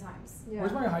million times.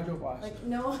 Where's my hydro flask? Like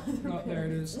no. Oh, there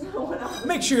it is.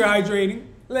 Make sure you're hydrating.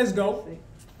 Let's go.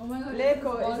 Oh my god. Leko is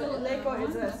bottle of Leko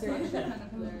is a Ramadan, Syrian that's kind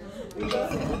of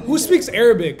hilarious. Who speaks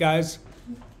Arabic, guys?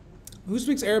 Who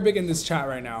speaks Arabic in this chat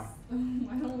right now?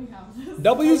 Why don't we have this?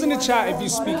 W's in the chat if you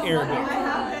speak Arabic.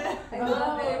 I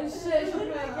love it. Shit, she's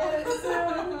gonna get it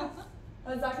soon.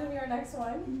 Oh, is that gonna be our next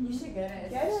one? You should get it.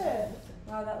 Get it.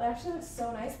 Wow, that actually looks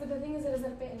so nice, but the thing is, it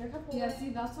doesn't fit in your cup. Yeah, see,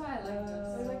 that's why I like I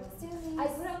was this. like, Stanley. I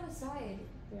put it on the side.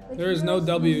 Like, There is no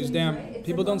W's, damn. It's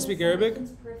People like don't on the speak side, Arabic?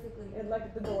 it's perfectly. It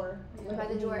like the door. And by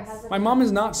the door, it has like My a- mom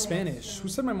is not Spanish. Who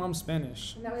said my mom's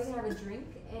Spanish? Now we can have a drink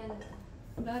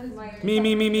and That is My-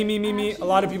 Me. A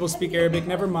lot of people speak Arabic.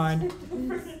 Never mind.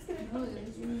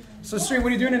 So, Stream, what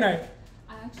are you doing tonight?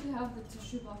 I actually have the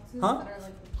tissue boxes Huh? that are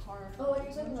like carved. Oh, what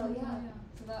you're talking about, yeah.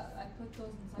 So that I put those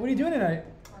inside. What are you doing tonight?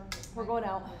 We're going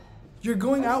out. You're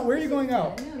going out? Where are you going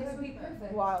out? it would be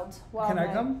perfect. Wild. Wild. Can I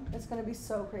night. come? It's gonna be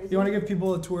so crazy. You want to give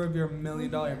people a tour of your $1 million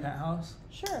penthouse?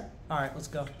 Sure. All right, let's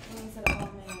go. And he said, oh man,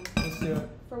 Let's do it.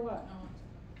 For what?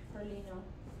 for Lino.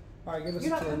 All right, give us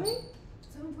You're a not tour. coming?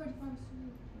 7:45.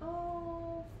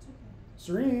 Oh.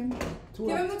 Serene, tour.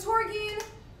 Give him the Torgine.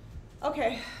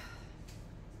 Okay.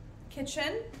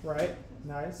 Kitchen. Right,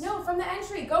 nice. No, from the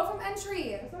entry. Go from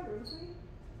entry.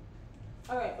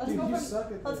 All right. Let's Dude, go you from. suck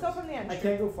at Let's this. go from the I entry.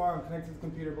 can't go far. I'm connected to the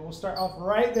computer, but we'll start off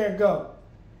right there. Go.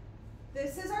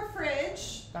 This is our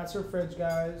fridge. That's her fridge,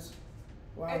 guys.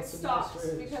 Wow, It it's a nice stopped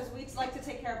fridge. because we like to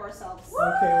take care of ourselves.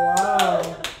 Okay, wow.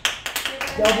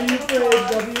 W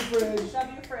fridge.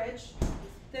 W fridge.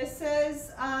 This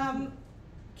is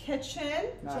kitchen.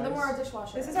 Show them where our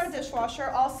dishwasher This is our dishwasher,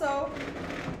 also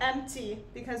empty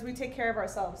because we take care of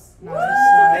ourselves.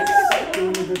 Nice.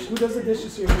 Who does the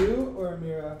dishes here, you or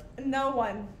Amira? No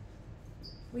one.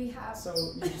 We have. So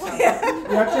you just have,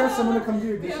 you have to have someone to come do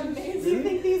your dishes. Do you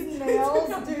think these nails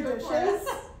do dishes?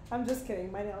 I'm just kidding.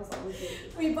 My nails always do.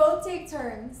 We both take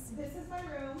turns. This is my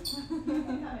room. You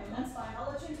can come in. That's fine.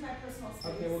 I'll let you into my personal space.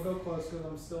 Okay, we'll go close because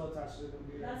I'm still attached to the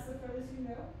computer. That's the furthest you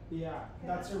can go. Yeah, Okay,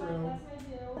 that's your room. That's my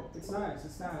view. It's nice.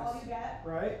 It's That's all nice. you get.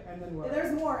 Right? And then what?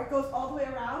 There's more. It goes all the way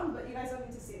around, but you guys don't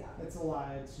need to see that. It's a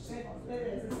lie. It's just a It closet.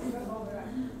 is. It goes all the way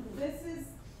around. This is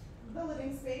the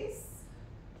living space.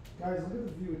 Guys, look at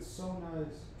the view. It's so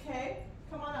nice. Okay,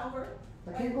 come on over.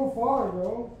 I can't go far,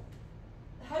 bro.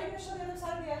 How are you gonna show the other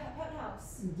side of the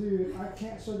penthouse? Dude, I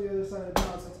can't show the other side of the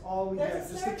house. That's all we There's get. a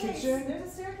Just the staircase. kitchen, There's a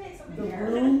staircase over the here.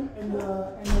 room, and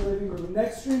the living room.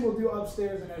 Next stream we'll do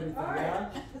upstairs and everything. All right, Yeah.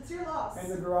 that's your loss.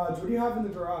 And the garage. What do you have in the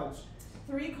garage?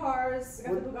 3 cars.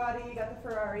 You got the Bugatti. You got the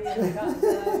Ferrari. And you got the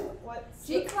what's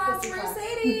G-Class what's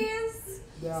Mercedes.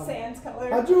 Yeah. Sand color.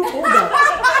 How'd you afford that?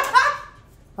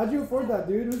 How'd you afford that,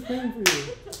 dude? Who's paying for you?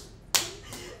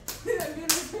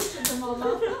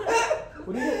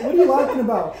 What are you laughing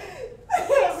about?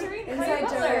 Serena, Inside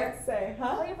call your butler. Say,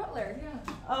 huh? Call your butler.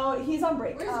 Yeah. Oh, he's on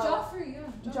break. Where's Joffrey?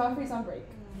 Yeah. Joffrey's on break.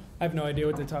 I have no idea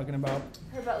what they're talking about.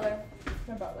 Her butler.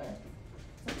 My butler.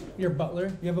 Your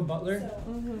butler? You have a butler?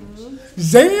 Mm-hmm.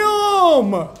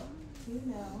 Zam! You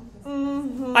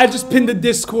know. I just pinned the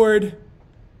Discord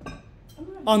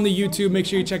on the YouTube. Make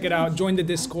sure you check it out. Join the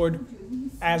Discord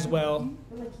as well.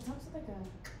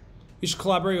 You should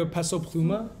collaborate with Peso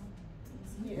Pluma.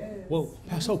 Yes. Whoa,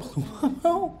 Peso Pluma?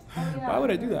 Bro? Why would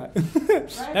I do that?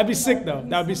 That'd be sick though.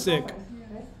 That'd be sick.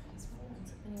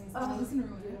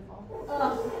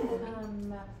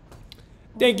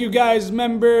 Thank you guys,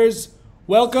 members.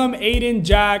 Welcome Aiden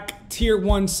Jack, tier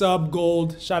 1 sub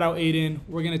gold. Shout out Aiden.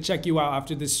 We're gonna check you out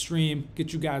after this stream.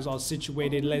 Get you guys all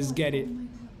situated. Let's get it.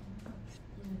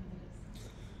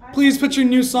 Please put your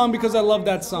new song because I love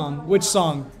that song. Which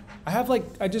song?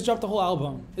 I just dropped the whole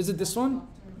album. Is it this one?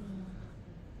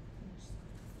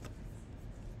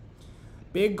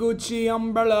 Big Gucci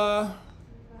umbrella.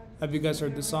 Have you guys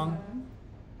heard this song?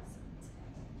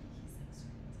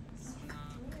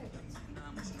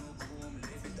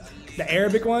 The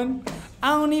Arabic one?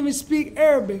 I don't even speak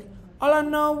Arabic. All I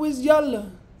know is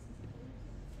yalla.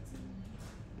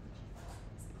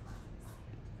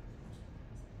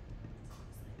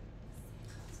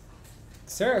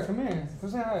 Sarah, come here. Come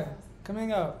say hi. Come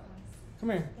hang out.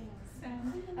 Come here.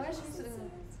 I wish we should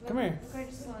Come here.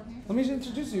 Let me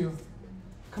introduce you.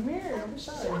 Come here. Don't be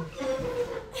shy.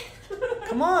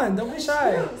 Come on. Don't be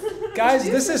shy. Guys,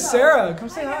 this is Sarah. Come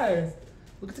say hi.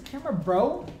 Look at the camera,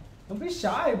 bro. Don't be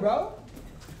shy, bro.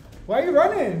 Why are you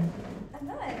running? I'm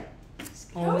not.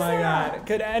 Oh my God.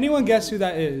 Could anyone guess who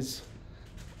that is?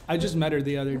 I just met her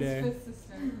the other day. Fifth sister.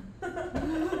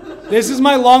 This is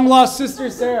my long lost sister,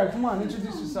 Sarah. Come on,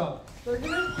 introduce yourself. We're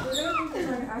gonna think we're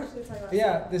gonna actually talk about.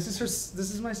 Yeah, this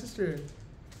is my sister.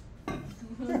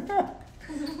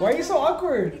 Why are you so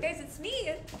awkward? You guys, it's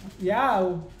me, Yeah,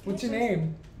 what's your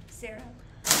name? Sarah.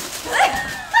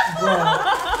 Bro,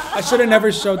 I should have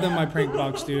never showed them my prank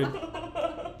box, dude. It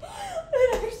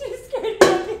actually scared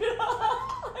me.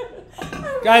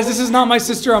 Guys, this is not my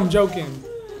sister, I'm joking.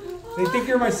 They think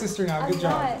you're my sister now, good I'm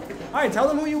job. not. Alright, tell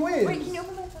them who you win. Wait, can you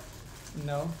open my phone?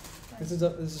 No, this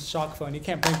is shock phone. You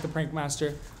can't prank the prank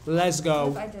master. Let's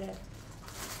go. I did it.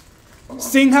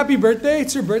 Sing happy birthday.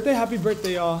 It's your birthday. Happy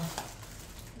birthday, y'all.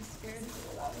 I'm scared.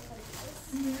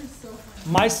 You're so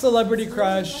funny. My celebrity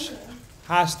crush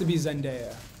has to be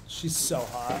Zendaya. She's so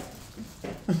hot.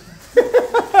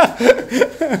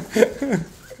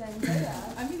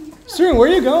 I mean, you Serene, where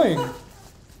are you going?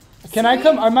 Can I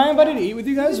come? Am I invited to eat with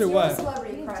you guys or Who's your what?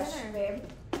 celebrity crush, babe?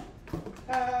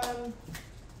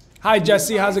 Hi,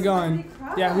 Jesse. How's it going? Celebrity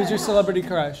crush. Yeah, who's your celebrity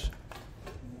crush?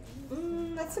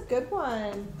 That's a good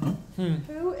one. Hmm.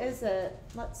 Who is it?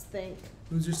 Let's think.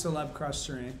 Who's your celeb crush,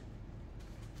 Serene?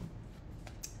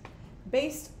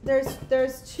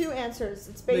 There's 2 answers.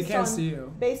 It's They based can't on see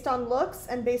you. based on looks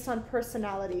and based on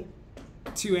personality.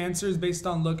 2 answers based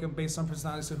on look and based on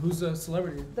personality. So who's the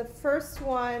celebrity? The first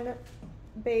one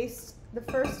based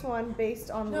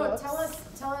on No, looks.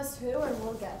 tell us who and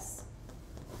we'll guess.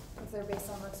 If they're based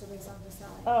on looks or based on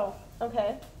personality. Oh,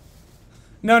 okay.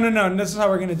 No. This is how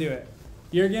we're gonna do it.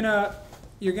 You're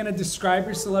gonna describe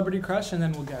your celebrity crush and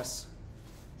then we'll guess.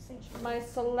 My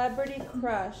celebrity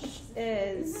crush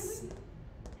is.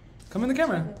 Come in the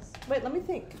camera. Wait, let me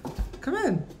think. Come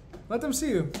in. Let them see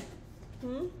you.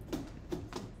 Hmm?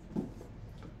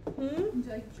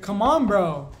 like Come on,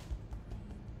 bro.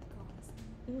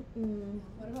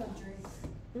 What about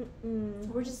Drake?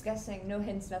 We're just guessing. No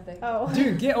hints, nothing. Oh.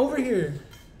 Dude, get over here.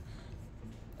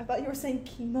 I thought you were saying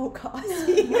chemo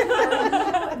Cosby.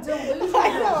 Delulu. I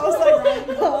know. I was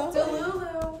like, huh?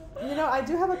 Delulu. You know, I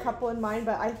do have a couple in mind,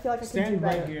 but I feel like I can do Stand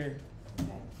better. right here.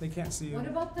 They can't see you. What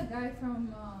about the guy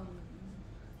from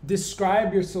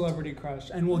Describe your celebrity crush,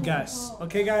 and we'll guess.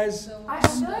 Okay, guys? I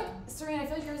feel like, Serena, I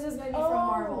feel like yours is gonna be from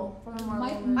Marvel. From the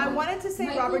Marvel movie. I wanted to say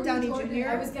Michael Robert B. Downey Jordan. Jr.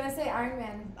 I was gonna say Iron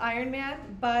Man. Iron Man,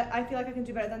 but I feel like I can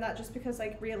do better than that just because,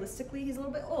 like, realistically, he's a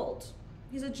little bit old.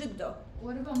 He's a jiddo.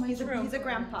 what about Michael? He's a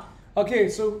grandpa. Okay,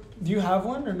 so do you have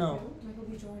one or no? Michael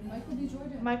B. Jordan. Michael B.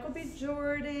 Jordan. Michael B.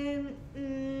 Jordan.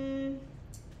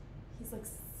 He's like.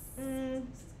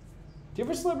 Do you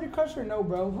have a celebrity crush or no,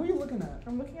 bro? Who are you looking at?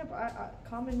 I'm looking up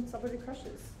common celebrity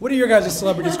crushes. What are your guys'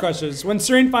 celebrity crushes? When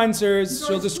Serene finds hers,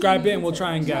 she'll describe it and we'll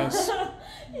try and guess.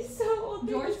 He's so old.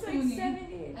 George He's like Clooney.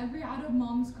 70. Every out of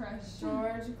mom's crush.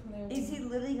 George Clooney. Is he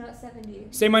literally not 70?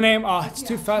 Say my name. Oh, it's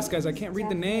too fast, guys. I can't read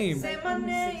the name. Say my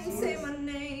name, say my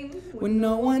name. When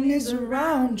no one is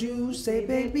around you, say,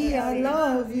 baby, I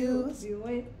love you. You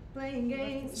ain't playing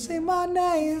games. Say my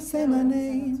name, say my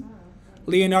name.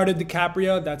 Leonardo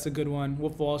DiCaprio, that's a good one.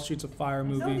 Wolf of Wall Street's a fire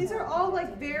No, movie. these are all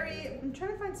like very. I'm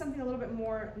trying to find something a little bit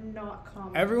more not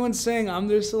common. Everyone's saying I'm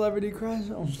their celebrity crush.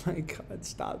 Oh my god,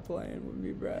 stop playing with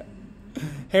me, Brett.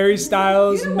 Harry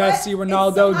Styles, You know what? Messi,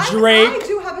 Ronaldo, It's- Drake. I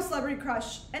do have a celebrity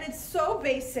crush, and it's so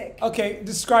basic. Okay,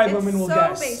 describe him It's and we'll so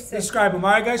guess. basic. Describe him.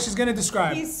 All right, guys, she's gonna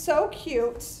describe. He's so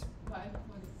cute. Why?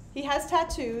 He has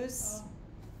tattoos. Oh.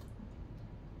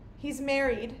 He's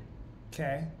married.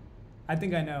 Okay, I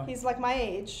think I know. He's like my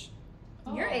age.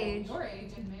 Your age. Your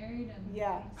age and married and.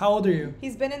 Yeah. How old are you?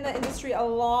 He's been in the industry a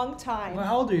long time. Well,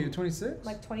 how old are you? 26?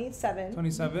 Like 27.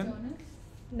 27? Jonas?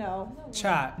 No.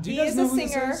 Chat. Do you He guys is know a who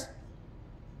this singer. is?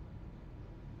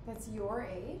 That's your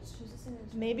age?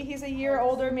 Maybe he's a year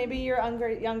older, maybe a year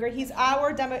younger. He's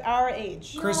our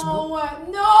age. Chris No,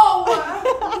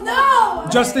 no.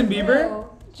 Justin Bieber?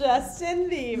 Justin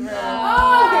Bieber.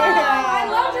 I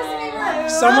love Justin Bieber.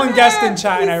 Someone guessed in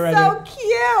chat and I read so it.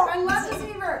 cute. I love Justin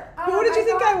Bieber. Who did you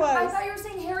think I was? I thought you were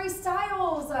saying Harry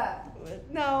Styles.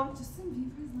 No.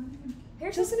 Justin Bieber's not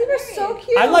even. Justin Bieber's so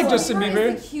cute. I like Justin Justin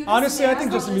Bieber is Bieber. the cutest Honestly, I man.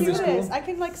 think That's Justin how Bieber's Cute it is. cool. I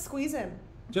can like squeeze him.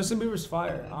 Justin Bieber's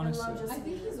fire, I honestly. love I Justin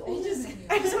think Bieber. he's older than you.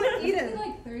 I just want to eat Isn't he him.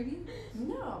 like 30?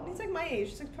 No. He's like my age.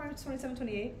 He's like probably 27,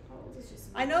 28. How old is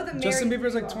Justin I know the married Justin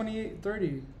Bieber's like people. 28,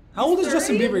 30. How old is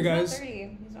Justin 30? Bieber, guys?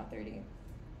 He's not 30.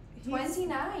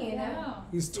 29. Yeah.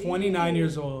 He's 29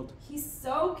 years old. He's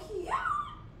so cute.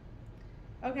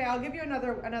 Okay, I'll give you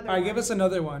another All right, one. give us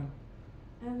another one.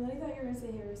 I thought you were gonna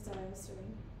say Harry Styles.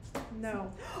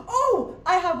 No. Oh,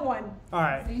 I have one. All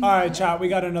right, chat. We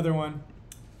got another one.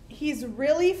 He's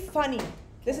really funny.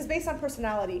 This is based on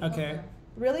personality. Okay.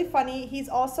 Really funny. He's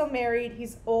also married.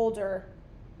 He's older.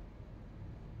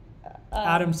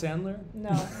 Adam Sandler? No,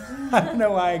 I don't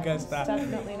know why I guessed that.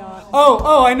 definitely not.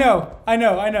 Oh, I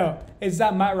know. Is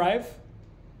that Matt Rife?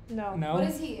 No. No. What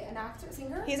is he? An actor,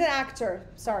 singer? He's an actor.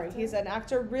 Sorry, he's an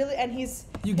actor. Really, and he's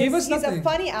You gave us He's nothing. a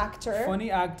funny actor. Funny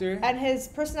actor. And his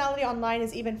personality online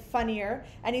is even funnier.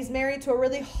 And he's married to a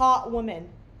really hot woman,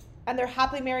 and they're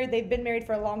happily married. They've been married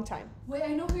for a long time. Wait,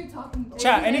 I know who you're talking about.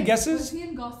 Chat, Was he any in- guesses? Was he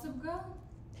in Gossip Girl?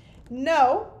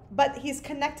 No, but he's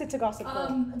connected to Gossip Girl.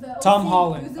 The Tom OC.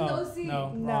 Holland. Who's in the OC? No.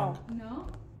 No. Wrong. No?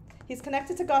 He's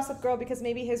connected to Gossip Girl because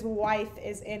maybe his wife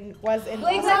was in. Blake Gossip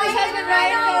Lively's Girl. husband,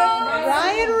 Ryan.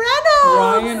 Ryan Reynolds.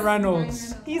 Ryan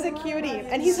Reynolds. He's a cutie,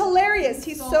 and he's hilarious.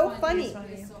 He's so funny.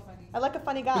 He's so funny. I like a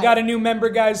funny guy. We got a new member,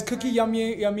 guys. Cookie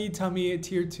Yummy Tummy,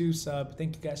 tier 2 sub.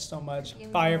 Thank you guys so much.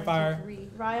 Fire. Ryan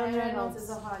Ryan Reynolds Reynolds. is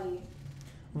a hottie.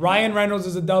 Ryan Reynolds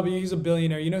is a W. He's a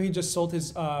billionaire. You know, he just sold his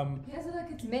He has like a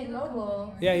Mint tomato Mobile.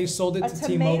 company, right? yeah, he sold it A to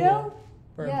tomato? T-Mobile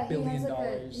for Yeah, $1 billion. he has like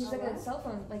a, he's like a cell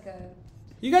phone, like a.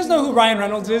 You guys know who Ryan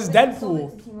Reynolds is? Sold it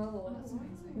Deadpool. to T-Mobile. That's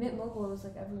amazing. Mint Mobile was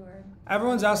like everywhere.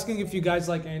 Everyone's asking if you guys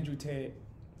like Andrew Tate.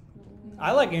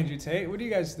 I like Andrew Tate. What do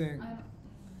you guys think? I don't-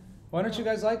 Why don't you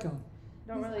guys like him?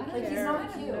 Don't really I don't care. think he's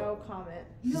not cute. No comment.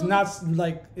 He's No. not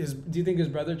like his. Do you think his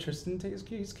brother Tristan Tate is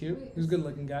cute? He's cute. Wait, He's a good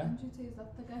looking guy. Andrew Tate, is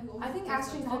that the guy who I think always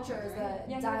Ashton takes Kutcher pictures, is right?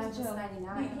 the Yeah, Diamond he's since chill.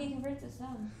 99. He converts his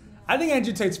son. I think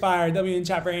Andrew Tate's fire. W in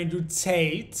chat for Andrew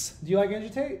Tate. Do you like Andrew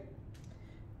Tate?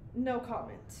 No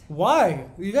comment. Why?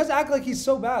 You guys act like he's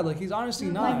so bad. Like he's honestly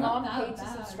My not. mom Not paid to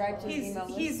bad. subscribe to his He's email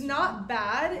list. he's not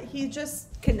bad. He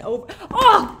just can over.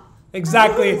 Oh!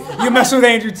 Exactly. You mess with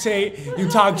Andrew Tate, you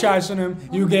talk trash on him,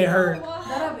 you get hurt.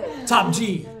 None of it. Top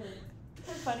G.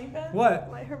 Funny bone. What?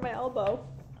 Might hurt my elbow.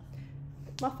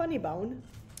 My funny bone.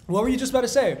 What were you just about to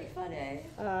say?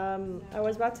 I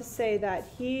was about to say that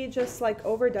he just like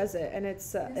overdoes it, and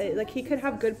it's like he could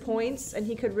have good points, and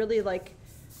he could really like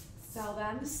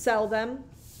sell them,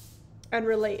 and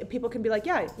relate. People can be like,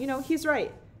 yeah, you know, he's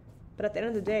right. But at the end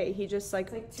of the day, he just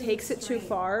like takes it too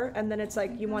far, and then it's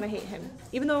like you want to hate him,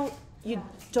 even though you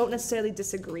don't necessarily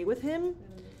disagree with him.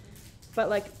 But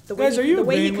like the way the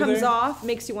way he comes off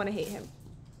makes you want to hate him.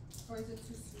 Or is it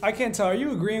too sweet? I can't tell. Are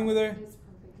you agreeing with her?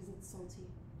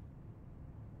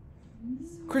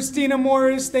 Christina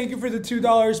Morris, thank you for the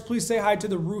 $2. Please say hi to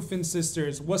the Roofin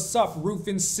sisters. What's up,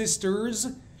 Roofin sisters?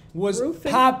 What's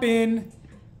poppin'?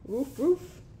 Roof.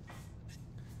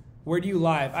 Where do you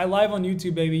live? I live on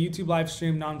YouTube, baby. YouTube live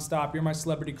stream nonstop. You're my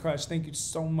celebrity crush. Thank you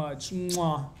so much.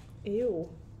 Mwah. Ew.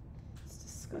 It's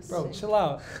disgusting. Bro, chill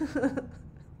out.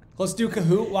 Let's do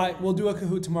Kahoot. We'll do a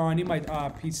Kahoot tomorrow. I need my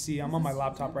PC. I'm on my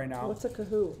laptop right now. What's a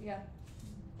Kahoot? Yeah.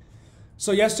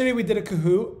 So yesterday we did a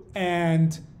Kahoot,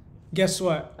 and guess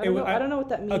what? I don't know what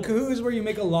that means. A Kahoot is where you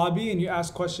make a lobby and you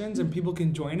ask questions and people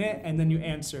can join it and then you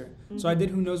answer. So I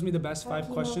did Who Knows Me the Best 5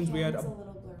 questions. We had a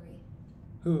little blurry.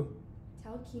 Who?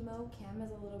 Tell Chemo Cam is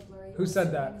a little blurry. Who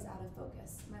said that? Is out of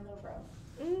focus. My little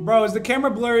bro. Bro, is the camera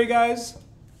blurry, guys?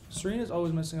 Serena's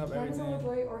always messing up Cam's a little everything.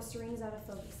 blurry or Serena's out of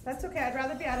focus. That's okay. I'd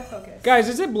rather be out of focus. Guys,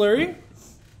 is it blurry?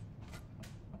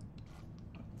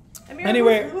 Amira,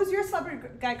 Anyway. who's your celebrity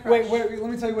guy crush? Wait, let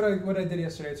me tell you what I did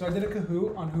yesterday. So I did a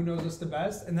Kahoot on Who Knows Us the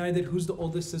Best, and then I did Who's the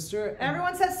Oldest Sister.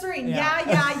 Everyone says Serene. Yeah.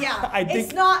 Yeah. I think-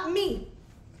 It's not me.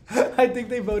 I think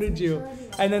they voted you.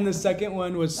 And then the second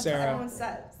one was That's what Sarah. everyone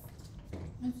says.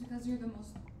 It's because you're the most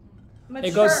Mature.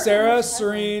 It goes Sarah,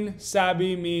 Serene,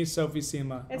 Sabby, me, Sophie,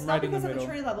 Seema. It's I'm not right in the because of middle.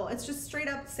 maturity level. It's just straight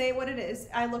up say what it is.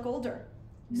 I look older.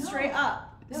 No. Straight up.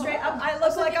 No. Straight up. I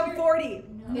look like I'm 40.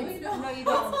 No, you don't. No, you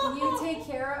don't. You take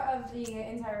care of the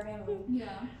entire family. Yeah.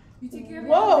 You take care of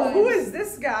Whoa, your who guys. is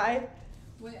this guy?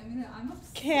 Wait, I mean, I'm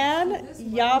obsessed Can with this. Why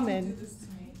would Yaman. you do this to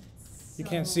me? You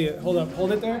can't see it. Hold up.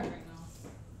 Hold it there. Right now.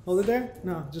 Hold it there?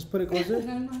 No, just put it closer.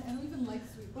 And I don't even like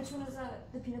sweet. Which one is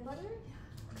that? The peanut butter?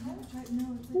 No, it's like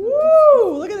a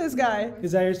Woo! Look at this guy.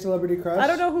 Is that your celebrity crush? I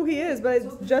don't know who he is, but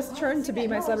it's just turned to be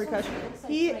my celebrity crush.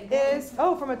 He is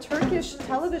from a Turkish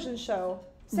television show.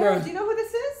 Sarah, Bruh. do you know who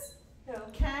this is? No.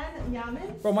 Can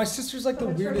Yaman? Bro, my sister's like the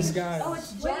weirdest guy. Oh,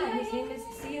 it's Jan. His name is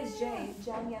C.S.J.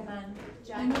 Jan Yaman.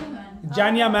 I know him.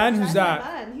 Janya Man, who's that?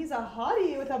 Yaman. He's a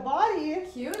hottie with a body.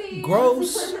 Cutie.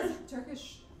 Gross.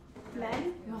 Turkish.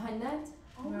 Men. Mohannet.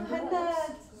 Mohannet.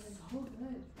 So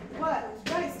good. What?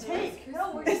 Guys, take.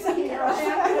 No, we're It's just a eating it carrot.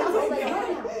 right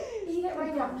now. Eat it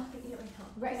right now. Eat it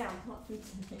right now.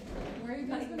 Where are you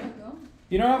guys gonna go?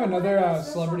 You don't have another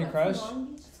celebrity crush?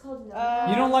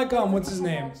 You don't like what's his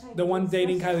name? The one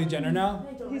dating Kylie Jenner now?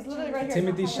 He's literally right here.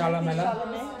 Timothy Chalamet.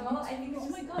 Oh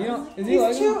my god. You know, is he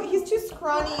like him? He's too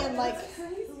scrawny and like.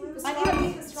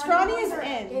 Scrawny is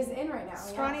in. Is in right now.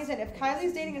 Scrawny is in. If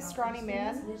Kylie's dating a scrawny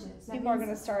man, people are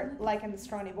gonna start liking the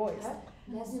scrawny boys.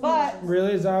 But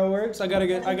Really? Is that how it works? I gotta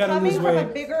coming lose from a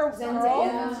weight. bigger girl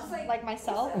Zendaya. like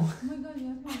myself, Oh my god, you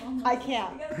have my mom. I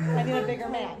can't. I need a bigger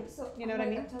man. You know what I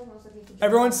mean?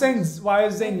 Everyone's saying, why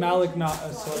is Zayn Malik not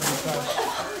a celebrity crush?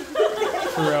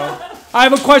 For real. I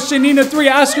have a question, Nina 3.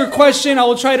 Ask your question. I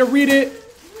will try to read it.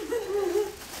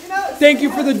 You know, Thank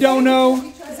you for the dono.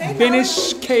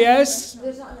 Binish KS.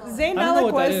 Zayn I don't know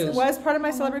Malik what that was part of my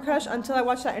celebrity crush until I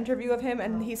watched that interview of him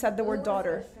and he said the word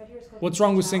daughter. What's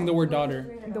wrong with saying the word daughter?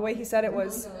 The way he said it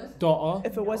was, Daughter.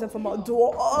 if it wasn't for my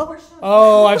daughter.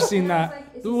 Oh, I've seen that.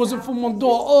 It wasn't for my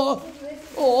daughter.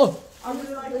 Oh. I'm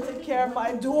gonna like take care of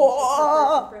my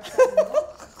daughter.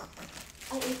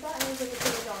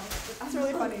 That's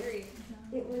really funny.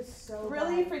 It was so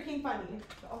Really bad. freaking funny.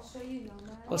 I'll show you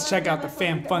Nomad. Let's check out the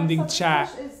fan funding chat.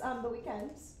 Is the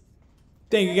weekends.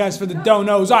 Thank you guys for the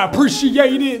donos. I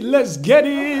appreciate it. Let's get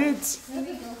it.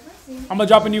 I'm gonna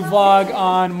drop a new vlog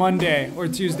on Monday or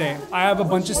Tuesday. I have a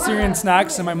bunch of Syrian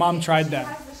snacks and my mom tried them.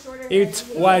 It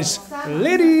was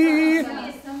litty.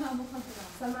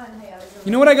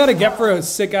 You know what I gotta get for a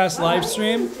sick ass live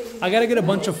stream? I gotta get a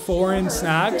bunch of foreign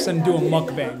snacks and do a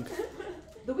mukbang.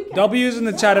 W's in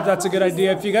the chat if that's a good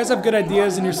idea. If you guys have good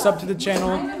ideas and you're sub to the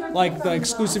channel, like the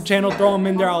exclusive channel, throw them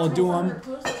in there. I'll do them.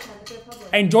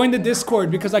 And join the Discord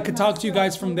because I could talk to you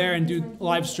guys from there and do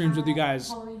live streams with you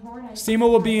guys. Seema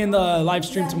will be in the live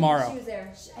stream tomorrow.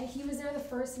 He was there the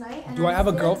first night. Do I have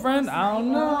a girlfriend? I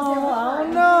don't know. I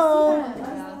don't know. That's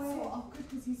so awkward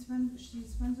because she's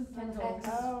friends with Kendall.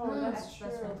 Oh, that's true.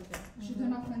 They're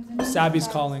not friends anymore. Sabby's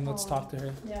calling. Let's talk to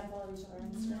her. Yeah, follow each other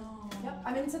on Instagram. No. Yep,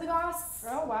 I'm into the goss.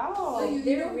 Oh wow. So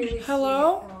They're really sweet,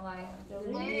 Hello? I won't lie. They're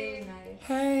really nice.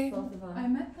 Hey. Both of them. I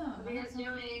met them. What are you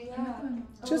doing? I met them.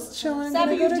 Just chilling.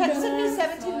 Sabby, Gonna you've go to texted me dinner.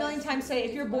 17 million times today.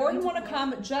 If you're bored and want to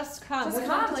come, just come. Just What do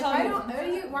you have come. to Like, tell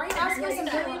me? why are you asking us a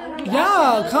million and a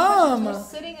Yeah, come. We're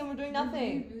sitting and we're doing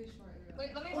nothing. Wait,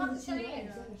 let me talk to Sabine.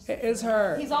 It is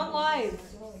her. He's on live.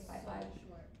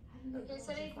 Okay,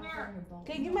 Sabine, come here.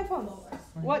 Okay, give me my phone.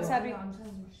 What, Sabby?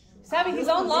 Sabby, he's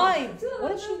on live.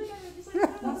 What is she?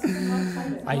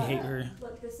 I hate her.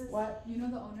 What? You know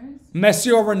the owners?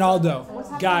 Messi or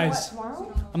Ronaldo? Guys,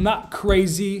 Tomorrow? I'm not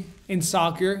crazy in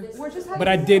soccer, We're just but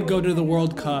I did go to the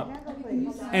World Cup.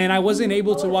 And I wasn't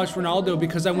able to watch Ronaldo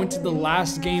because I went to the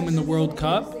last game in the World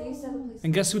Cup.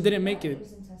 And guess who didn't make it?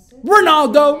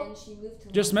 Ronaldo!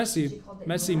 Just Messi.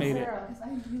 Messi made it.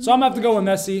 So I'm gonna have to go with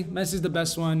Messi. Messi's the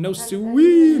best one. No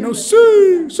Sui, no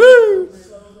Sui, Sui,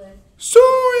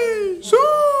 Sui,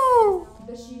 Sui.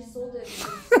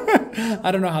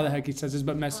 I don't know how the heck he says this,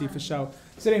 but Messi for sure.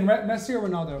 Sitting Messi or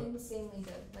Ronaldo?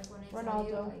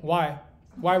 Ronaldo. Why?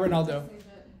 Why Ronaldo?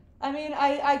 I mean,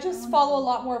 I just follow a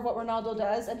lot more of what Ronaldo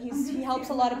does, and he helps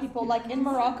a lot of people. Like in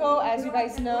Morocco, as you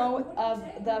guys know, of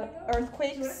the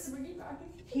earthquakes,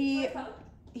 he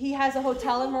has a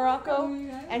hotel in Morocco,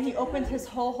 and he opened his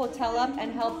whole hotel up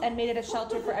and helped and made it a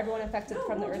shelter for everyone affected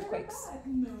from the earthquakes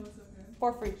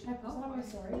for free.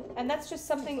 And that's just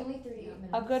something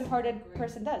a good-hearted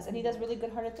person does, and he does really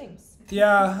good-hearted things.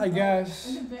 Yeah, I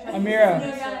guess.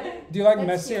 Amira, do you like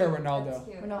Messi or Ronaldo?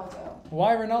 Ronaldo.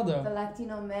 Why The Ronaldo?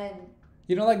 Latino men.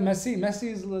 You don't like Messi?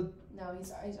 Messi's No,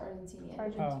 he's Argentinian.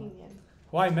 Argentinian.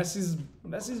 why? Messi's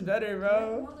better,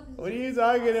 bro. What are you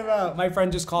talking about? My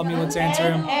friend just called me. Let's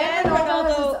answer him. And Ronaldo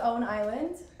has his Ronaldo. own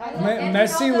island.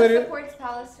 Messi literally. supports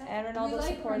Palestine. And Ronaldo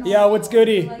supports. Yeah, what's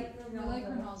goody? We like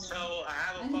Ronaldo. So I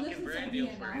have a fucking brand deal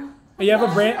for you. You have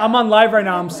a brand. I'm on live right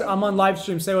now. I'm on live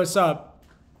stream. Say what's up.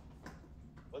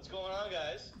 What's going on,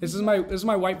 guys? This is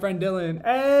my white friend Dylan.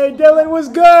 Hey, Dylan, what's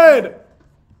good?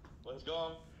 What's going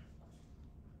on?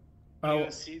 Oh.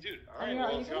 See, dude. All right,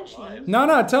 well, if you're on live.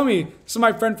 No, tell me. This is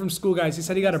my friend from school, guys. He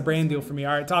said he got a brand deal for me.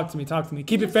 All right, talk to me.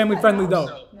 Keep it family friendly though.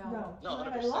 So, no,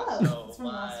 100%. I love. So It's from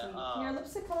last week. Your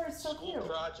lipstick color is so school cute.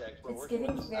 project, we're It's working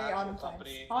giving with this very actual autumn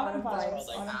company. vibes. Autumn It's vibes. called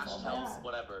like Autumn Ash vibes. Health, Yeah.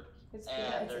 whatever. It's cute.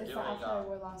 And they're It's doing after I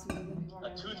wore last week. a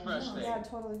toothbrush thing. Yeah,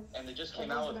 totally. And they just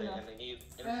came out with it, and they need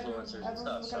influencers and Everyone's stuff.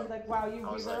 gonna be So like, wow, you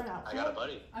I was are like, an I outfit. got a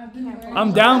buddy. I've been wearing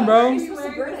I'm down, bro. If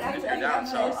you're down,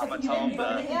 so I'm gonna tell them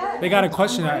that. They got a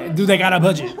question. Do they got a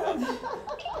budget?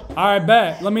 All right,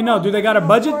 bet. Let me know. Do they got a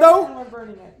budget though? And we're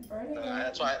burning it.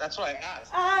 That's why I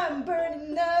asked. I'm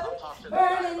burning up. I'll talk to the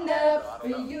guy. Burning I up for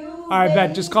don't know. you. All right,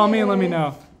 bet. Just call me and let me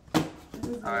know.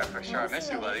 All right, for sure. I miss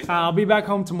you, buddy. I'll be back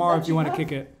home tomorrow if you want to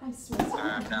kick it. I swear. All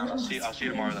right, I'm down. I'll see you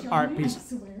tomorrow then. All right, peace. I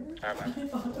swear. All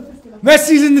right, bye.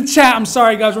 Messi's in the chat. I'm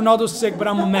sorry, guys. Ronaldo's sick, but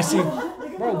I'm a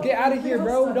Messi. Bro, get out of here,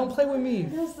 bro. Don't play with me.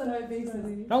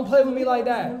 Don't play with me like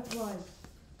that.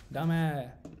 Dumbass.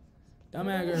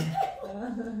 Dumbass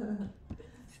girl.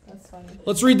 That's funny.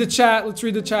 Let's read the chat.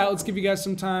 Let's give you guys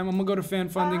some time. I'm going to go to fan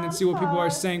funding and see what people are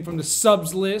saying from the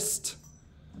subs list.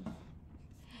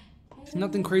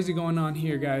 Nothing crazy going on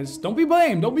here, guys. Don't be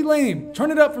lame.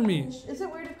 Turn it up for me. Is it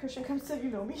weird if Christian comes to you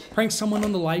know me? Prank someone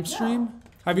on the live stream?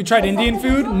 Have you tried Indian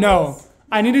food? No.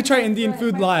 I need to try Indian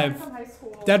food live.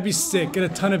 That'd be sick. Get a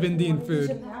ton of Indian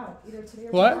food.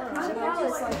 What?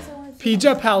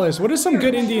 Pija Palace. What is some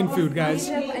good Indian food, guys?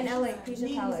 In LA,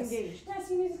 Pija Palace.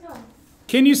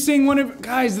 Can you sing one of...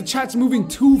 Guys, the chat's moving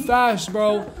too fast,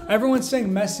 bro. Everyone's saying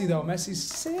Messi, though. Messi's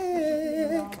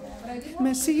sick.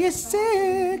 Messi is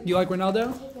sick. You like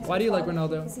Ronaldo? Why do you like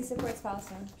Ronaldo? Because he supports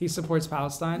Palestine. He supports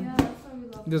Palestine.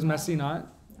 Does Messi not?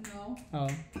 No. Oh.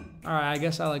 Alright, I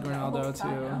guess I like Ronaldo,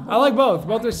 too. I like both.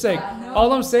 Both are sick.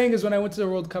 All I'm saying is when I went to the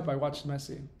World Cup, I watched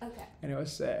Messi. Okay. And it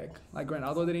was sick. Like,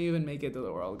 Ronaldo didn't even make it to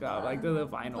the World Cup. Like, to the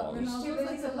finals.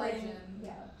 Ronaldo's like a legend.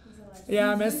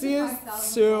 Yeah, Messi is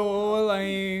so,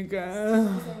 like... Saving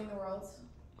the world.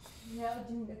 Yeah,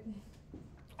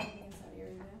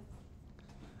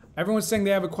 Everyone's saying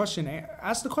they have a question.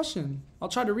 Ask the question. I'll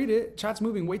try to read it. Chat's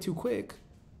moving way too quick.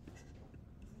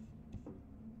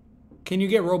 Can you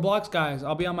get Roblox? Guys,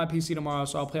 I'll be on my PC tomorrow,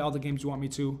 so I'll play all the games you want me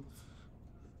to.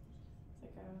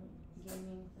 I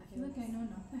feel like I know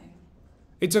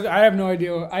nothing. I have no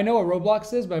idea. I know what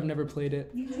Roblox is, but I've never played it.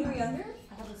 You were younger?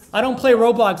 I don't play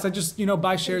Roblox. I just,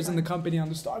 buy shares in the company on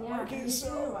the stock market.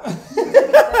 So.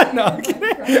 No, I'm kidding.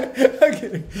 I'm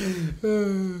kidding.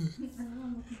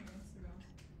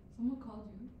 Someone called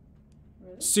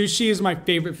you. Sushi is my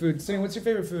favorite food. Sydney, what's your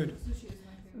favorite food? Sushi is my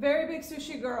favorite. Very big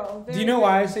sushi girl. Do you know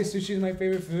why I say sushi is my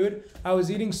favorite food? I was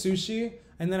eating sushi,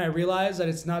 and then I realized that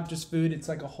it's not just food, it's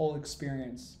like a whole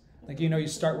experience. Like, you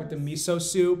start with the miso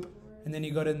soup, and then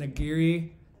you go to nigiri,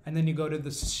 and then you go to the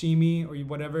sashimi or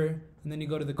whatever, and then you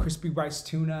go to the crispy rice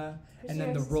tuna, and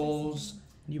then the rolls.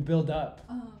 You build up.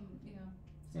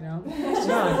 You know?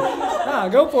 Nah,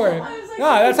 go for it.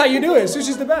 Nah, that's how you do it.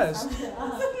 Sushi's the best.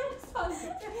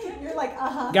 You're like,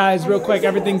 Guys, real quick,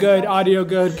 everything good, audio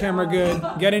good, camera good.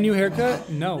 Get a new haircut?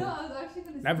 No. No, I was actually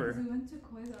gonna say, Never. because we went to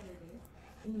Koi the other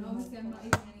day. And obviously I'm not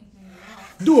eating anything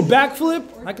raw. Do a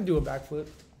backflip? I can do a backflip.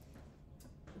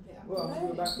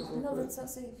 No, that's not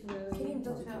safe. Kareem,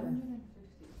 don't do that one.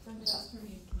 Just for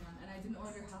me and Kenan. And I didn't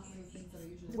order half of the things that I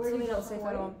usually Where do we don't safe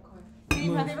at all?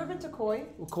 Kareem, have you ever been to Koi?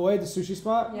 Koi, the sushi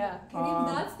spot? Yeah. Kareem,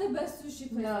 that's the best sushi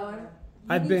place ever.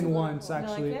 I've been once,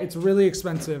 actually. like it? It's really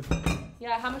expensive.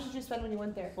 Yeah, how much did you spend when you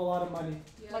went there? A lot of money.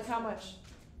 Yeah, Like how much?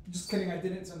 Just kidding, I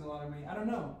didn't spend a lot of money. I don't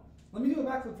know. Let me do a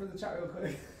backflip for the chat real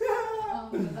quick.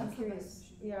 But that's the best sushi.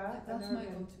 Yeah, That's my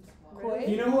go-to spot. Koi?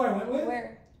 You know who I went with?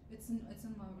 Where? It's in Melrose.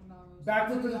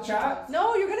 Backflip for the chat?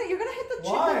 No, you're gonna hit the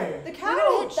Why? chicken, the You're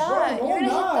gonna hit couch. that. Bro, You're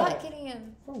gonna not. hit that, Kareem.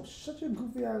 Bro, shut your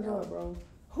goofy ass up, bro.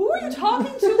 Who are you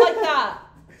talking to like that?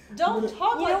 Don't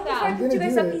talk You know, like before I that. picked you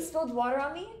gonna guys do up, it. he spilled water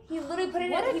on me. He literally put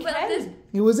it What in. a He went like this. Ken.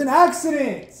 It was an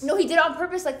accident. No, he did it on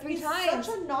purpose like 3 He's times.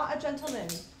 such a not a gentleman.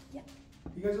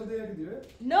 You guys don't think I can do it?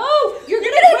 No, you're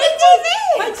gonna You're gonna break hit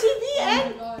my the TV Oh my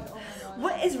and god, oh my god.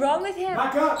 What is wrong with him?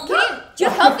 Back up. Kareem, do you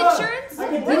have health insurance? I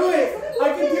can do it. I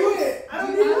can do it. I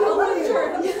don't need no money.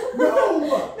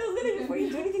 No. No, literally, before you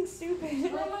do anything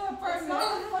stupid. Oh my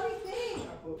apartment. funny thing.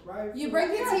 Right. You break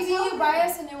the TV, you buy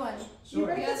us a new one. You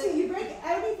break you break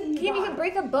everything. Kareem, you can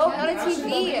break a boat, not a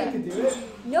Actually, I TV. can do it.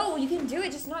 No, you can do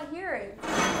it, just not here.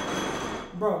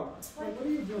 Bro, like, what are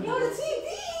you doing? No, the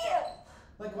TV!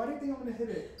 Like, why do you think I'm gonna hit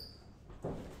it?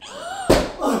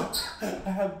 I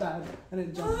have bad. I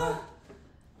didn't jump high.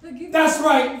 That gives That's me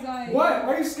right. anxiety. What?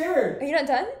 Why are you scared? Are you not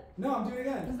done? No, I'm doing it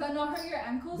again. Does that not hurt your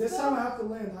ankles? This though? time I have to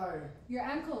land higher. Your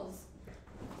ankles.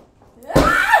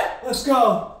 Let's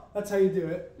go. That's how you do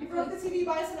it. You broke the TV,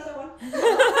 buy us another one.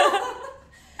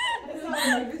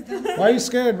 Why are you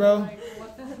scared, bro? Like,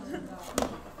 what the hell is that?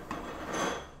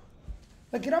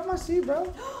 Like, get off my seat,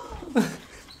 bro.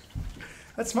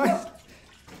 That's mine.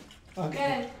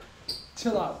 Okay.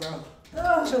 Chill out, bro.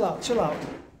 Chill out, chill out.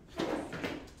 Put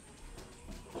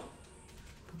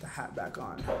the hat back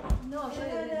on. No, I'm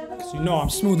sure. So you know I'm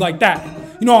smooth like that.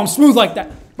 You know I'm smooth like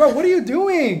that. Bro, what are you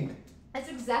doing? That's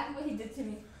exactly what he did to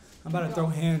me. I'm about to throw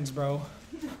hands, bro.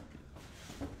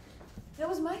 That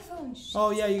was my phone. Oh,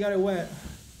 yeah, you got it wet.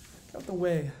 Get out the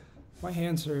way. My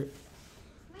hands hurt.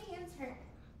 My hands hurt.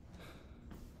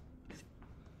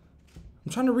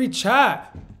 I'm trying to read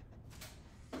chat.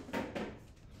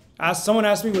 Someone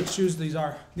asked me what shoes these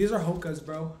are. These are Hoka's,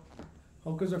 bro.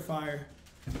 Hoka's are fire.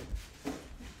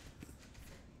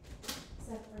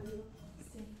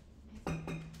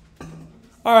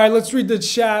 All right, let's read the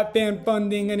chat. Fan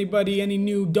funding. Anybody? Any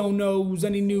new donos?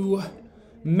 Any new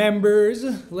members?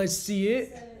 Let's see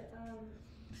it.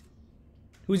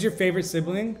 Who's your favorite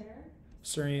sibling?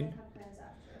 Serene.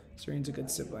 Serene's a good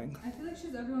sibling. I feel like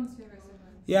she's everyone's favorite sibling.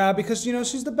 Yeah, because, you know,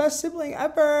 she's the best sibling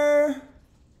ever.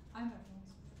 I'm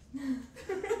everyone's.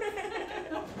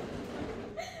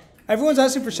 Everyone's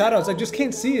asking for shoutouts. I just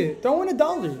can't see it. Throw in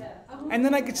 $1. And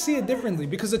then I could see it differently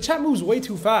because the chat moves way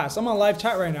too fast. I'm on live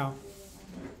chat right now.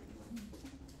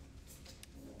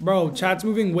 Bro, chat's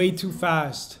moving way too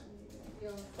fast.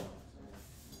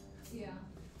 Yeah.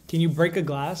 Can you break a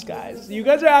glass, guys? You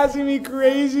guys are asking me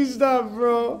crazy stuff,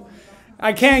 bro.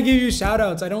 I can't give you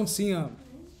shoutouts. I don't see them.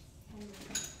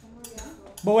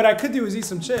 But what I could do is eat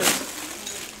some chips.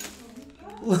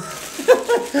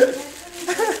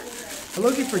 I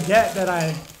low-key forget that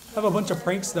I have a bunch of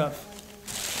prank stuff.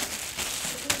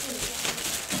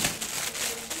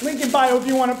 Link in bio if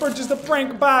you want to purchase the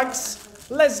prank box.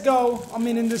 Let's go. I'm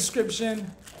in the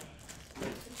description.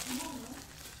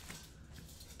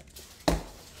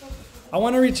 I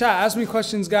want to read chat. Ask me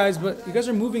questions, guys, but you guys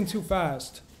are moving too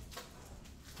fast.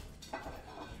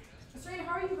 Serena,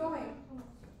 how are you going?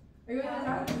 Are you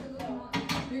gonna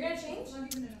You're gonna change?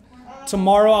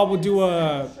 Tomorrow I will do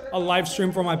a live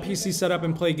stream for my PC setup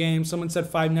and play games. Someone said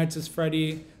Five Nights at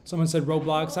Freddy. Someone said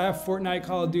Roblox. I have Fortnite,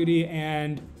 Call of Duty,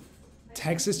 and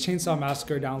Texas Chainsaw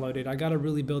Massacre downloaded. I gotta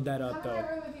really build that up though.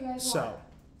 So,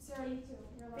 Sarah, you too.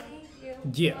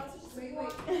 Thank you. yeah.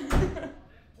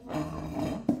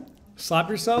 Slap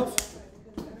yourself.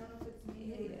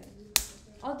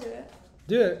 I'll do it.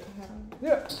 Do it.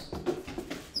 Yeah.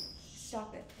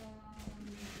 Stop it.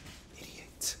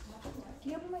 Idiot.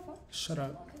 Can you open my phone? Shut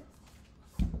up.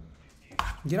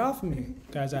 Get off of me.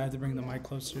 Guys, I have to bring the mic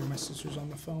closer. My sister's on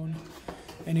the phone.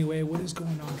 Anyway, what is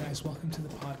going on, guys? Welcome to the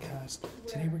podcast.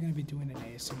 Today we're going to be doing an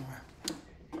ASMR.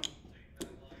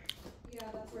 Yeah,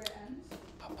 that's right.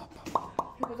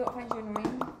 people don't find you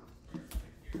annoying.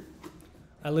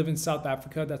 I live in South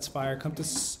Africa. That's fire. Come to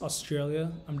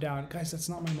Australia. I'm down. Guys, that's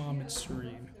not my mom. It's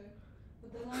Serene.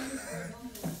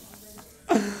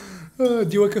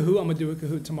 Do a Kahoot. I'm going to do a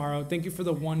Kahoot tomorrow. Thank you for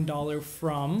the $1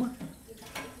 from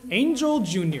Angel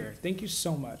Jr. Thank you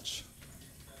so much.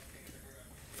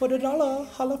 For the dollar.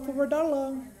 Holla for a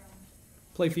dollar.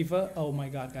 Play FIFA. Oh my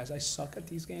God, guys. I suck at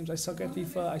these games. I suck at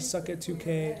FIFA. I suck at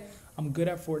 2K. I'm good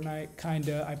at Fortnite.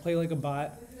 Kinda. I play like a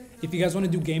bot. If you guys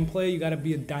want to do gameplay, you got to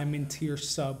be a diamond tier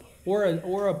sub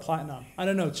or a platinum. I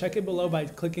don't know. Check it below by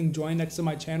clicking join next to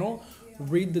my channel.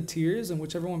 Read the tiers and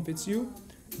whichever one fits you,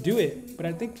 do it. But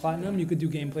I think platinum, you could do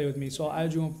gameplay with me. So I'll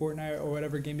add you on Fortnite or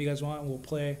whatever game you guys want and we'll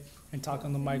play and talk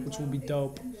on the mic, which will be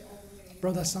dope.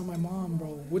 Bro, that's not my mom,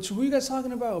 bro. Who are you guys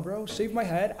talking about, bro? Shave my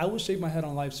head? I will shave my head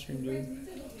on live stream, dude.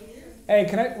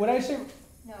 Hey, would I shave?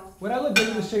 No. Would I look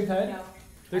good with a shaved head? No.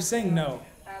 They're saying no.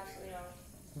 Absolutely not.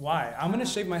 Why? I'm gonna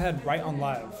shave my head right on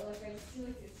live.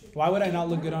 Why would I not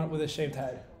look good on with a shaved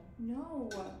head? No.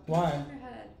 Why? Shave your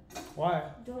head. Why?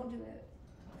 Don't do it.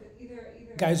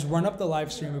 Guys, run up the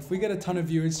live stream. If we get a ton of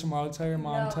viewers tomorrow, tell your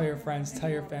mom, tell your friends, tell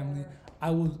your family.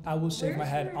 I will shave my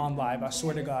head on live. I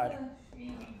swear to God.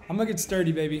 I'm gonna get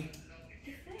sturdy, baby.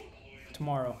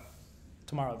 Tomorrow.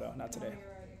 Tomorrow though, not today.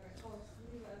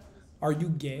 Are you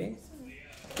gay?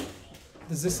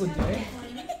 Does this look gay?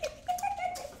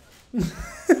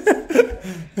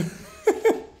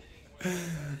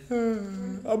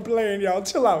 I'm playing, y'all.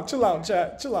 Chill out,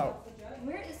 chat. Chill out.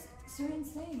 Where is Serene's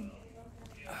thing?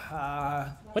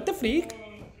 What the freak?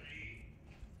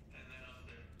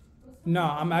 No,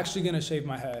 I'm actually gonna shave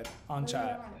my head on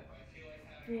chat.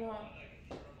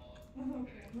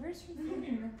 Where's her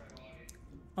thing?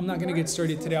 I'm not gonna get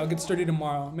sturdy today. I'll get sturdy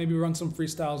tomorrow. Maybe run some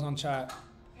freestyles on chat,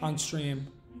 on stream.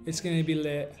 It's gonna be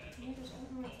lit.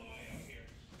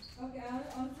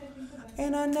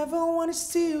 And I never wanna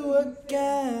see you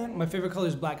again. My favorite color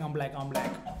is black on black on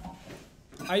black.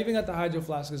 I even got the hydro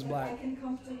flask is black. Hey,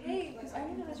 I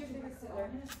didn't know that's your favorite color.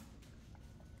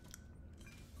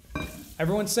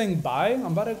 Everyone's saying bye.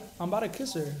 I'm about to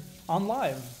kiss her on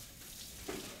live.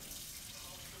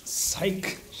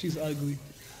 Psych. She's ugly.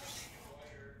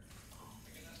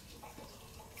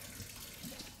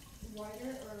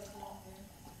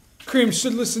 Cream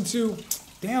should listen to.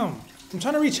 Damn. I'm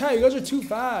trying to reach out. You guys are too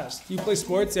fast. You play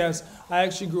sports? Yes. I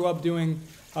actually grew up doing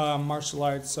martial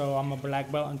arts, so I'm a black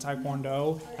belt in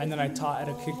Taekwondo, and then I taught at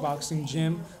a kickboxing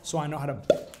gym, so I know how to.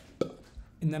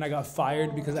 And then I got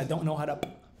fired because I don't know how to.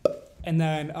 And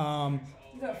then.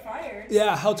 You got fired?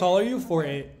 Yeah. How tall are you?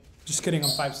 4'8". Just kidding.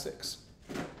 I'm 5'6".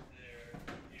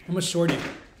 I'm a shorty.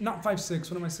 Not 5'6".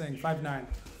 What am I saying? 5'9".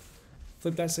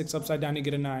 Flip that 6 upside down, you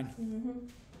get a 9.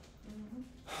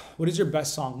 What is your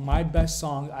best song? My best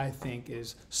song, I think,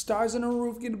 is Stars on the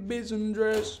Roof, Get a Bitch in the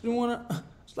Dress. You wanna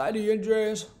slide to your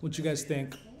dress? What you guys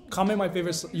think? Comment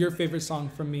your favorite song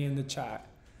from me in the chat.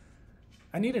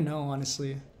 I need to know,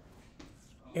 honestly.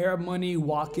 Arab Money,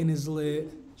 Walkin' is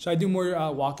lit. Should I do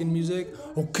more walking music?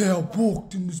 Okay, I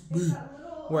walked in this bed.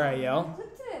 Where I yell?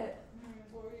 Clicked it.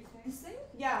 This thing?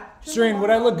 Yeah. Serene, would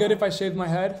I look good if I shaved my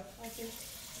head?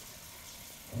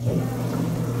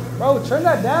 Bro, turn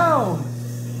that down.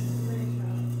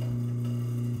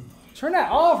 Turn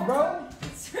that off, bro.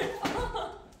 Turn it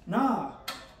off. Nah.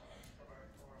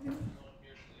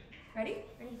 Ready?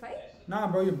 Ready to fight? Nah,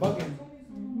 bro, you're bugging.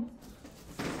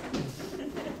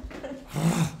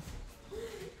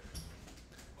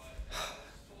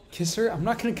 Kiss her? I'm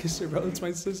not gonna kiss her, bro. It's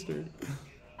my sister.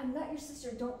 I'm not your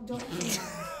sister. Don't.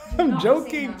 I'm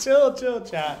joking. Chill,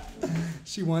 chat.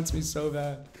 She wants me so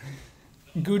bad.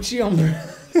 Gucci umbrella.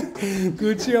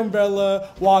 Gucci umbrella.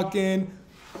 Walk in.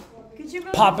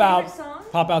 Pop out. Song?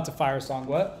 Pop out to fire song.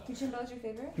 What? Gucci umbrella's your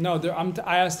favorite? No,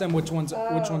 I asked them which one's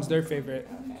their favorite.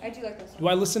 Okay. I do like this one. Do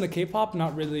I listen to K-pop?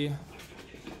 Not really.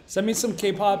 Send me some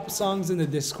K-pop songs in the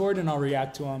Discord and I'll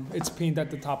react to them. It's pinned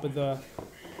at the top of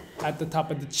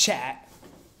the chat.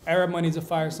 Arab Money's a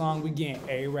fire song. We getting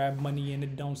Arab money and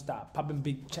it don't stop. Popping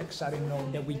big checks. I didn't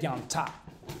know that we on top.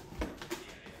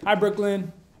 Hi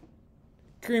Brooklyn.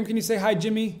 Kareem, can you say hi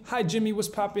Jimmy? Hi Jimmy, what's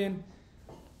poppin'?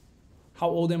 How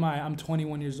old am I? I'm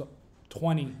 21 years old.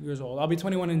 20 years old. I'll be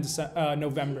 21 in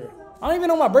November. I don't even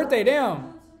know my birthday,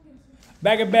 damn.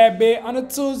 Bag a bad bit on a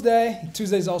Tuesday.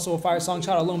 Tuesday's also a fire song.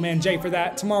 Shout out Lil Man Jay for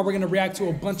that. Tomorrow we're going to react to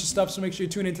a bunch of stuff, so make sure you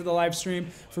tune into the live stream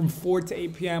from 4 to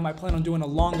 8 p.m. I plan on doing a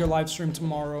longer live stream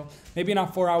tomorrow. Maybe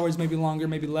not 4 hours, maybe longer,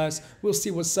 maybe less. We'll see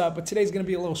what's up. But today's going to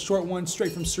be a little short one,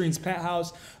 straight from Serene's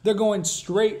Penthouse. They're going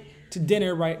straight to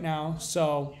dinner right now,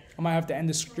 so I might have to end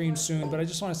the stream soon. But I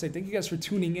just want to say thank you guys for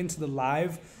tuning into the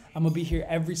live. I'm going to be here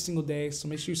every single day, so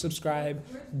make sure you subscribe.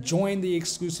 Join the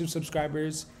exclusive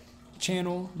subscribers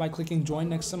channel by clicking join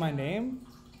next to my name.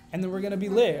 And then we're going to be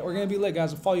lit. We're going to be lit,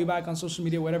 guys. I'll follow you back on social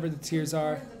media, whatever the tiers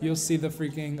are. You'll see the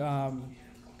freaking,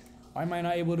 why am I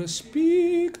not able to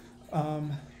speak?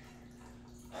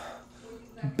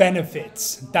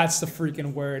 Benefits. That's the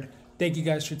freaking word. Thank you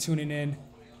guys for tuning in.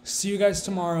 See you guys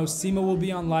tomorrow. Seema will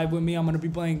be on live with me. I'm going to be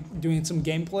doing some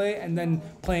gameplay and then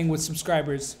playing with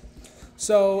subscribers.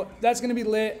 So that's going to be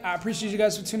lit. I appreciate you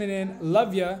guys for tuning in.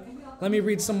 Love ya. Let me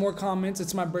read some more comments.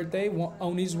 It's my birthday.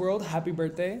 Oni's World. Happy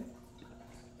birthday.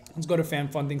 Let's go to fan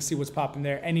funding, see what's popping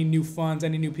there. Any new funds,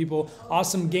 any new people.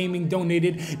 Awesome Gaming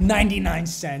donated 99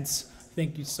 cents.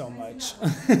 Thank you so much.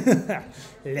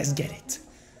 Let's get it.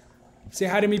 Say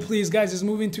hi to me, please, guys. It's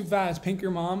moving too fast. Pink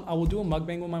your mom. I will do a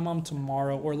mukbang with my mom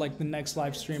tomorrow or like the next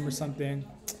live stream or something.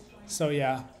 So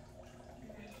yeah.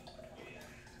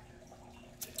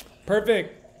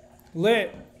 Perfect.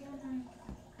 Lit.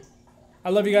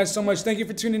 I love you guys so much. Thank you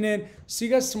for tuning in. See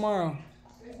you guys tomorrow.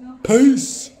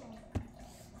 Peace.